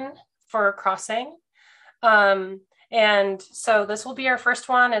implementation for a crossing. And so this will be our first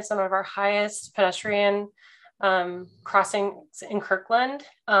one. It's one of our highest pedestrian crossings in Kirkland.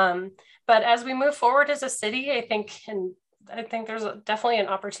 But as we move forward as a city, I think there's definitely an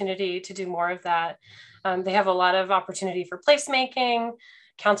opportunity to do more of that. They have a lot of opportunity for placemaking.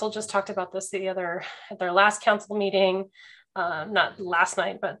 Council just talked about this at their last council meeting, not last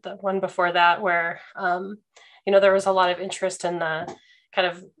night, but the one before that, where there was a lot of interest in the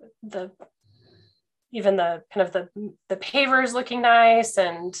pavers looking nice,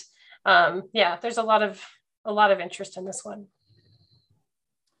 and yeah, there's a lot of interest in this one.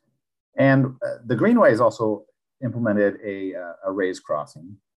 And the Greenway has also implemented a raised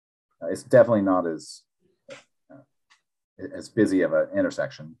crossing. It's definitely not as busy of an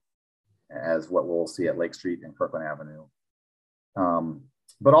intersection as what we'll see at Lake Street and Kirkland Avenue.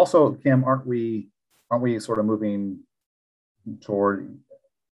 But also, Kim, aren't we sort of moving toward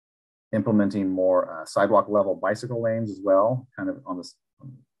implementing more sidewalk level bicycle lanes as well, kind of on this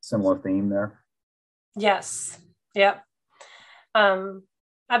similar theme there? Yes. Yep.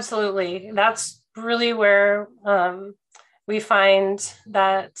 Absolutely. That's really where we find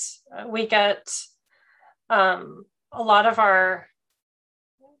that we get a lot of our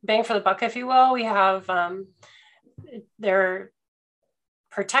bang for the buck, if you will. We have, they're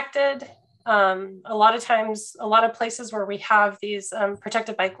protected. A lot of times, a lot of places where we have these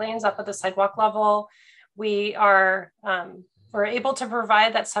protected bike lanes up at the sidewalk level, we are we're able to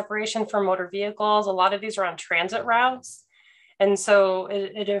provide that separation for motor vehicles. A lot of these are on transit routes, and so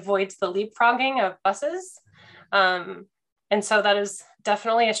it avoids the leapfrogging of buses. And so that is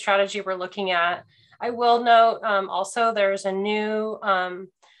definitely a strategy we're looking at. I will note also there's a new kind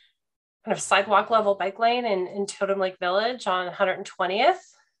of sidewalk level bike lane in Totem Lake Village on 120th.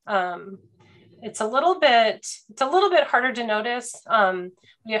 It's a little bit harder to notice.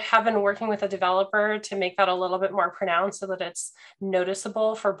 We have been working with a developer to make that a little bit more pronounced so that it's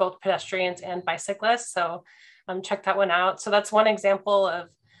noticeable for both pedestrians and bicyclists. So check that one out. So that's one example of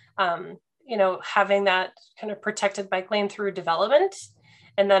having that kind of protected bike lane through development.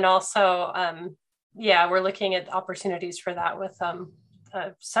 And then also, we're looking at opportunities for that with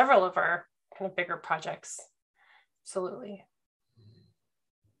several of our kind of bigger projects. Absolutely.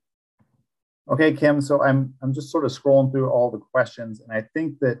 Okay, Kim, so I'm just sort of scrolling through all the questions, and I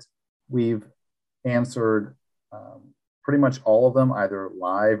think that we've answered pretty much all of them, either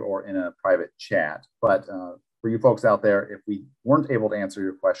live or in a private chat. But for you folks out there, if we weren't able to answer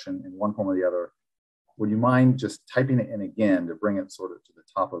your question in one form or the other, would you mind just typing it in again to bring it sort of to the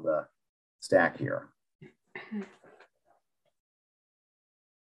top of the stack here?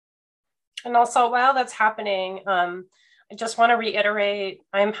 And also, while that's happening, I just want to reiterate,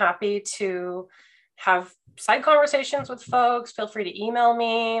 I'm happy to have side conversations with folks. Feel free to email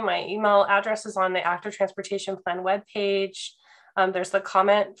me. My email address is on the Active Transportation Plan webpage. There's the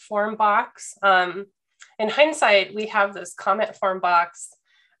comment form box. In hindsight, we have this comment form box,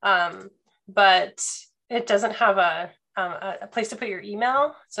 but it doesn't have a place to put your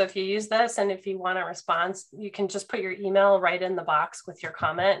email. So if you use this and if you want a response, you can just put your email right in the box with your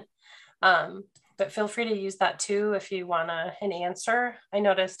comment. But feel free to use that too if you want an answer. I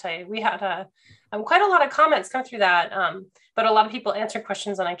noticed we had quite a lot of comments come through that, but a lot of people answer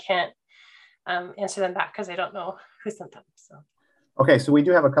questions and I can't answer them back because I don't know who sent them. So. Okay, so we do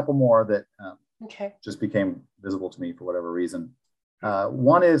have a couple more that okay. just became visible to me for whatever reason.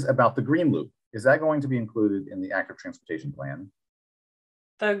 One is about the green loop. Is that going to be included in the Active Transportation Plan?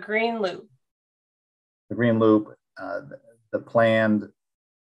 The green loop. The green loop, the planned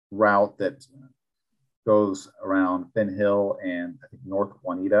route that goes around Finn Hill and I think North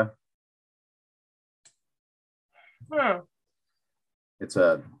Juanita. It's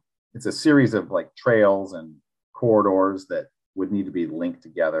a series of like trails and corridors that would need to be linked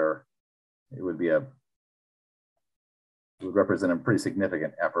together. It would represent a pretty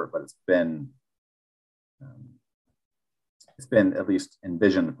significant effort, but it's been at least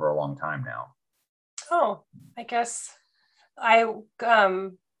envisioned for a long time now. Oh, I guess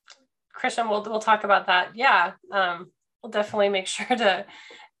Christian, we'll talk about that. Yeah, we'll definitely make sure to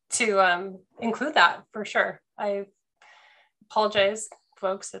include that for sure. I apologize,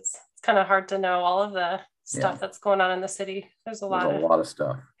 folks. It's kind of hard to know all of the stuff that's going on in the city. There's a lot of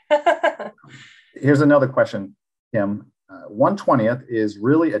stuff. Here's another question, Kim. 120th is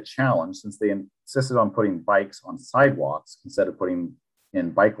really a challenge since they insisted on putting bikes on sidewalks instead of putting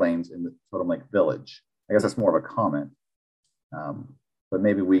in bike lanes in the Totem Lake Village. I guess that's more of a comment. But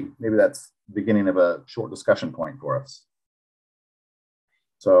maybe that's the beginning of a short discussion point for us.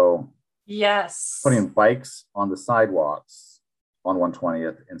 So yes, putting bikes on the sidewalks on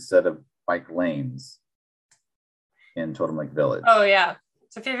 120th instead of bike lanes in Totem Lake Village. Oh yeah.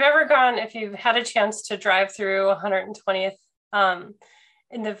 So if you've had a chance to drive through 120th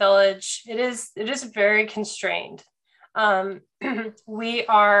in the village, it is very constrained. We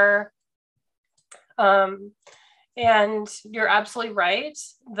are and you're absolutely right.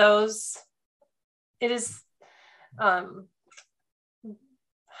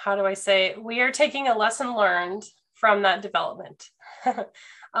 How do I say? We are taking a lesson learned from that development.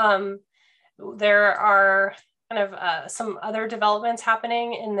 There are kind of some other developments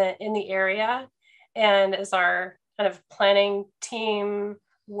happening in the area, and as our kind of planning team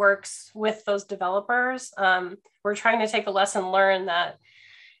works with those developers, we're trying to take a lesson learned that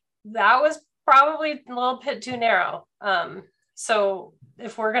was probably a little bit too narrow. So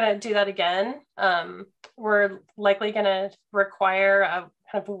if we're going to do that again, we're likely going to require a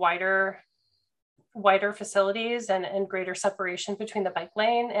kind of wider facilities and greater separation between the bike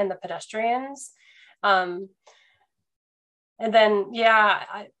lane and the pedestrians. And then,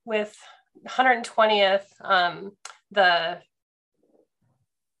 with 120th, the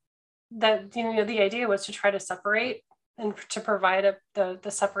idea was to try to separate and to provide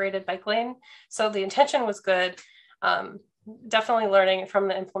the separated bike lane. So the intention was good. Definitely learning from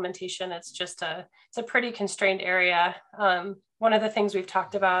the implementation. It's a pretty constrained area. One of the things we've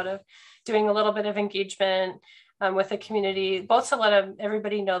talked about of doing a little bit of engagement with the community, both to let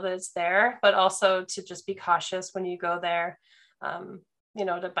everybody know that it's there, but also to just be cautious when you go there,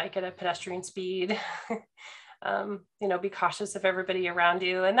 to bike at a pedestrian speed, be cautious of everybody around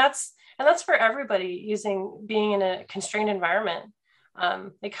you. And that's for everybody being in a constrained environment.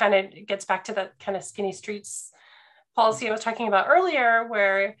 It kind of gets back to that kind of skinny streets policy I was talking about earlier,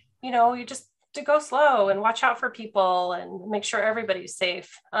 where, you just to go slow and watch out for people and make sure everybody's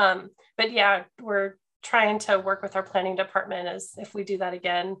safe. But yeah, we're trying to work with our planning department as if we do that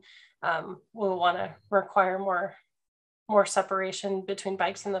again, we'll want to require more separation between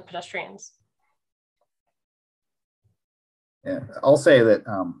bikes and the pedestrians. Yeah, I'll say that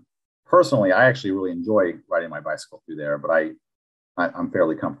personally, I actually really enjoy riding my bicycle through there, but I'm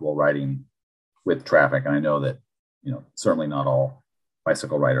fairly comfortable riding with traffic. And I know that, certainly not all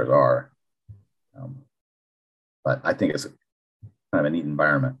bicycle riders are. But I think it's kind of a neat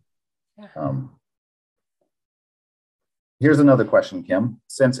environment. Yeah. Here's another question, Kim.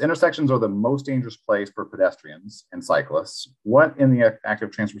 Since intersections are the most dangerous place for pedestrians and cyclists, what in the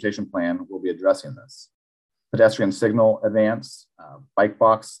active transportation plan will be addressing this? Pedestrian signal advance, bike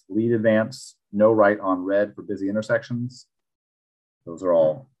box lead advance, no right on red for busy intersections. Those are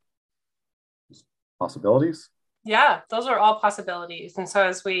all possibilities. Yeah, those are all possibilities. And so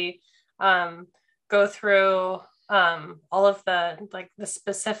as we go through all of the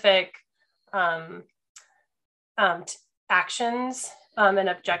specific actions and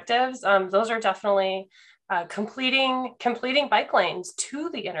objectives, those are definitely completing bike lanes to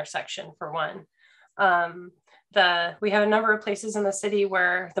the intersection for one. We have a number of places in the city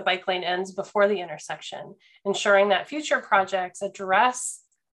where the bike lane ends before the intersection, ensuring that future projects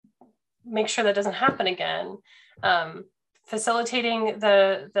make sure that doesn't happen again. Facilitating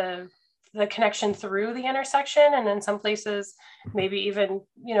the connection through the intersection, and in some places maybe even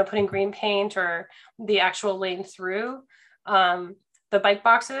putting green paint or the actual lane through. The bike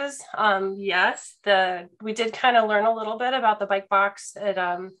boxes, yes, we did kind of learn a little bit about the bike box at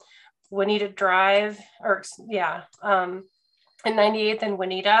Juanita Drive, in 98th and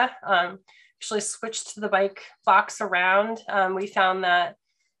Juanita. Actually switched the bike box around. We found that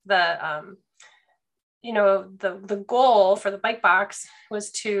the goal for the bike box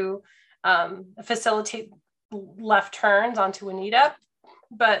was to facilitate left turns onto Juanita,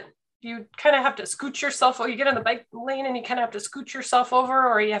 but you kind of have to scoot yourself, or you get in the bike lane and you kind of have to scoot yourself over,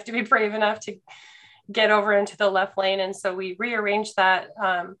 or you have to be brave enough to get over into the left lane. And so we rearranged that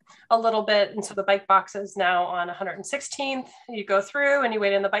a little bit. And so the bike box is now on 116th. You go through and you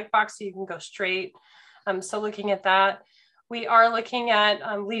wait in the bike box so you can go straight. So looking at that, we are looking at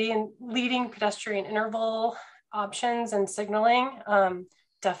leading pedestrian interval options and signaling.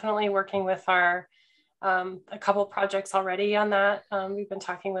 Definitely working with a couple projects already on that. We've been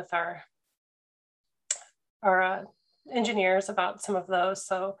talking with our engineers about some of those.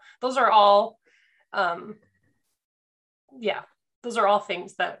 So those are all, those are all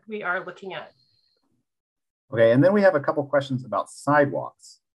things that we are looking at. Okay, and then we have a couple questions about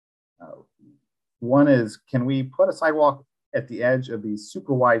sidewalks. One is, can we put a sidewalk at the edge of these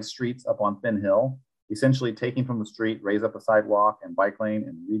super wide streets up on Thin Hill, essentially taking from the street, raise up a sidewalk and bike lane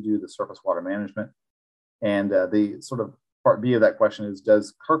and redo the surface water management? And the sort of part B of that question is,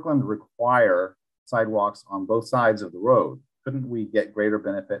 does Kirkland require sidewalks on both sides of the road? Couldn't we get greater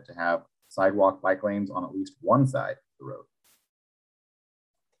benefit to have sidewalk bike lanes on at least one side of the road?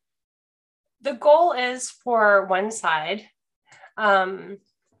 The goal is for one side. And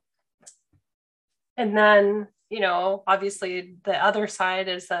then, obviously the other side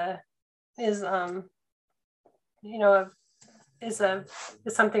is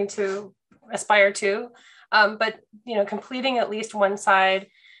something to aspire to, but completing at least one side.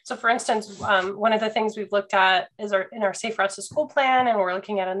 So for instance, one of the things we've looked at is in our Safe Routes to School plan, and we're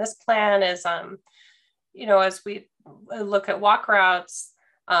looking at in this plan is, as we look at walk routes,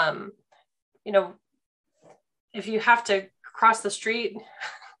 if you have to cross the street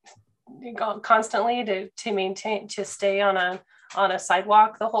constantly to stay on a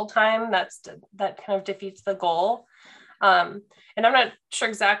sidewalk the whole time, that kind of defeats the goal. And I'm not sure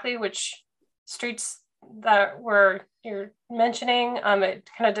exactly which streets that you're mentioning. It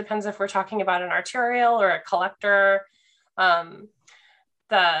kind of depends if we're talking about an arterial or a collector. And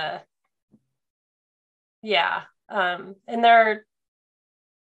they're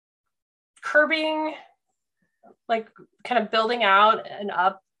curbing, like kind of building out and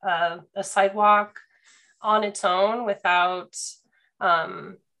up a sidewalk on its own without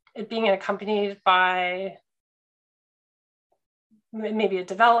it being accompanied by maybe a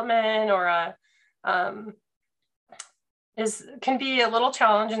development or can be a little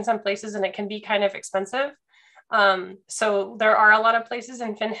challenge in some places, and it can be kind of expensive. So there are a lot of places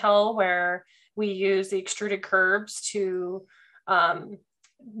in Finn Hill where we use the extruded curbs to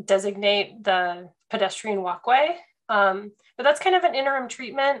designate the pedestrian walkway. But that's kind of an interim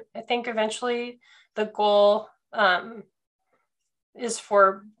treatment. I think eventually the goal is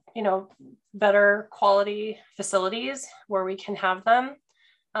for, you know, better quality facilities where we can have them.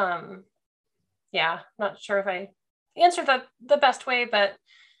 Yeah, not sure if I answered that the best way, but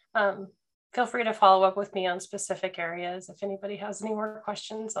feel free to follow up with me on specific areas if anybody has any more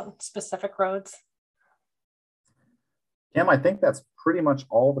questions on specific roads. Kim, I think that's pretty much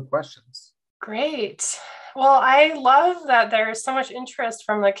all the questions. Great. Well, I love that there's so much interest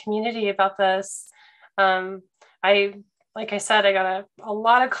from the community about this. Like I said, I got a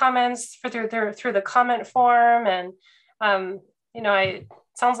lot of comments through the comment form, and you know, it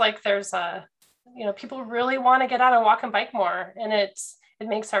sounds like there's you know, people really want to get out and walk and bike more, and it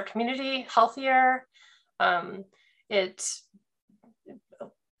makes our community healthier. It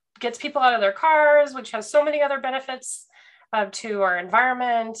gets people out of their cars, which has so many other benefits to our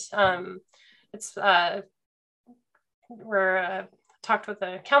environment. We're talked with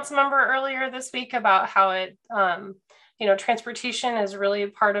a council member earlier this week about how it, you know, transportation is really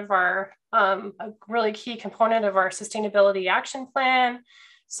part of our, a really key component of our sustainability action plan.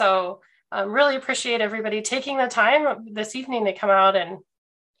 So really appreciate everybody taking the time this evening to come out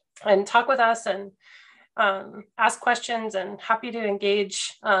and talk with us and ask questions, and happy to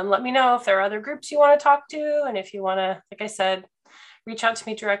engage. Let me know if there are other groups you want to talk to, and if you want to, like I said, reach out to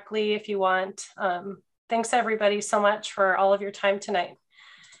me directly if you want. Thanks everybody so much for all of your time tonight.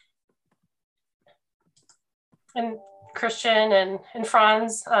 And Christian and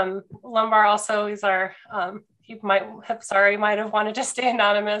Franz Lombard also is our, he might have wanted to stay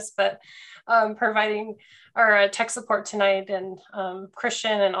anonymous, but providing our tech support tonight, and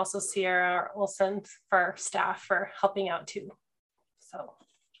Christian and also Sierra Olson for our staff for helping out too. So,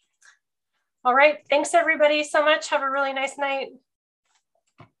 all right, thanks everybody so much. Have a really nice night.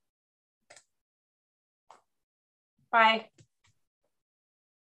 Bye.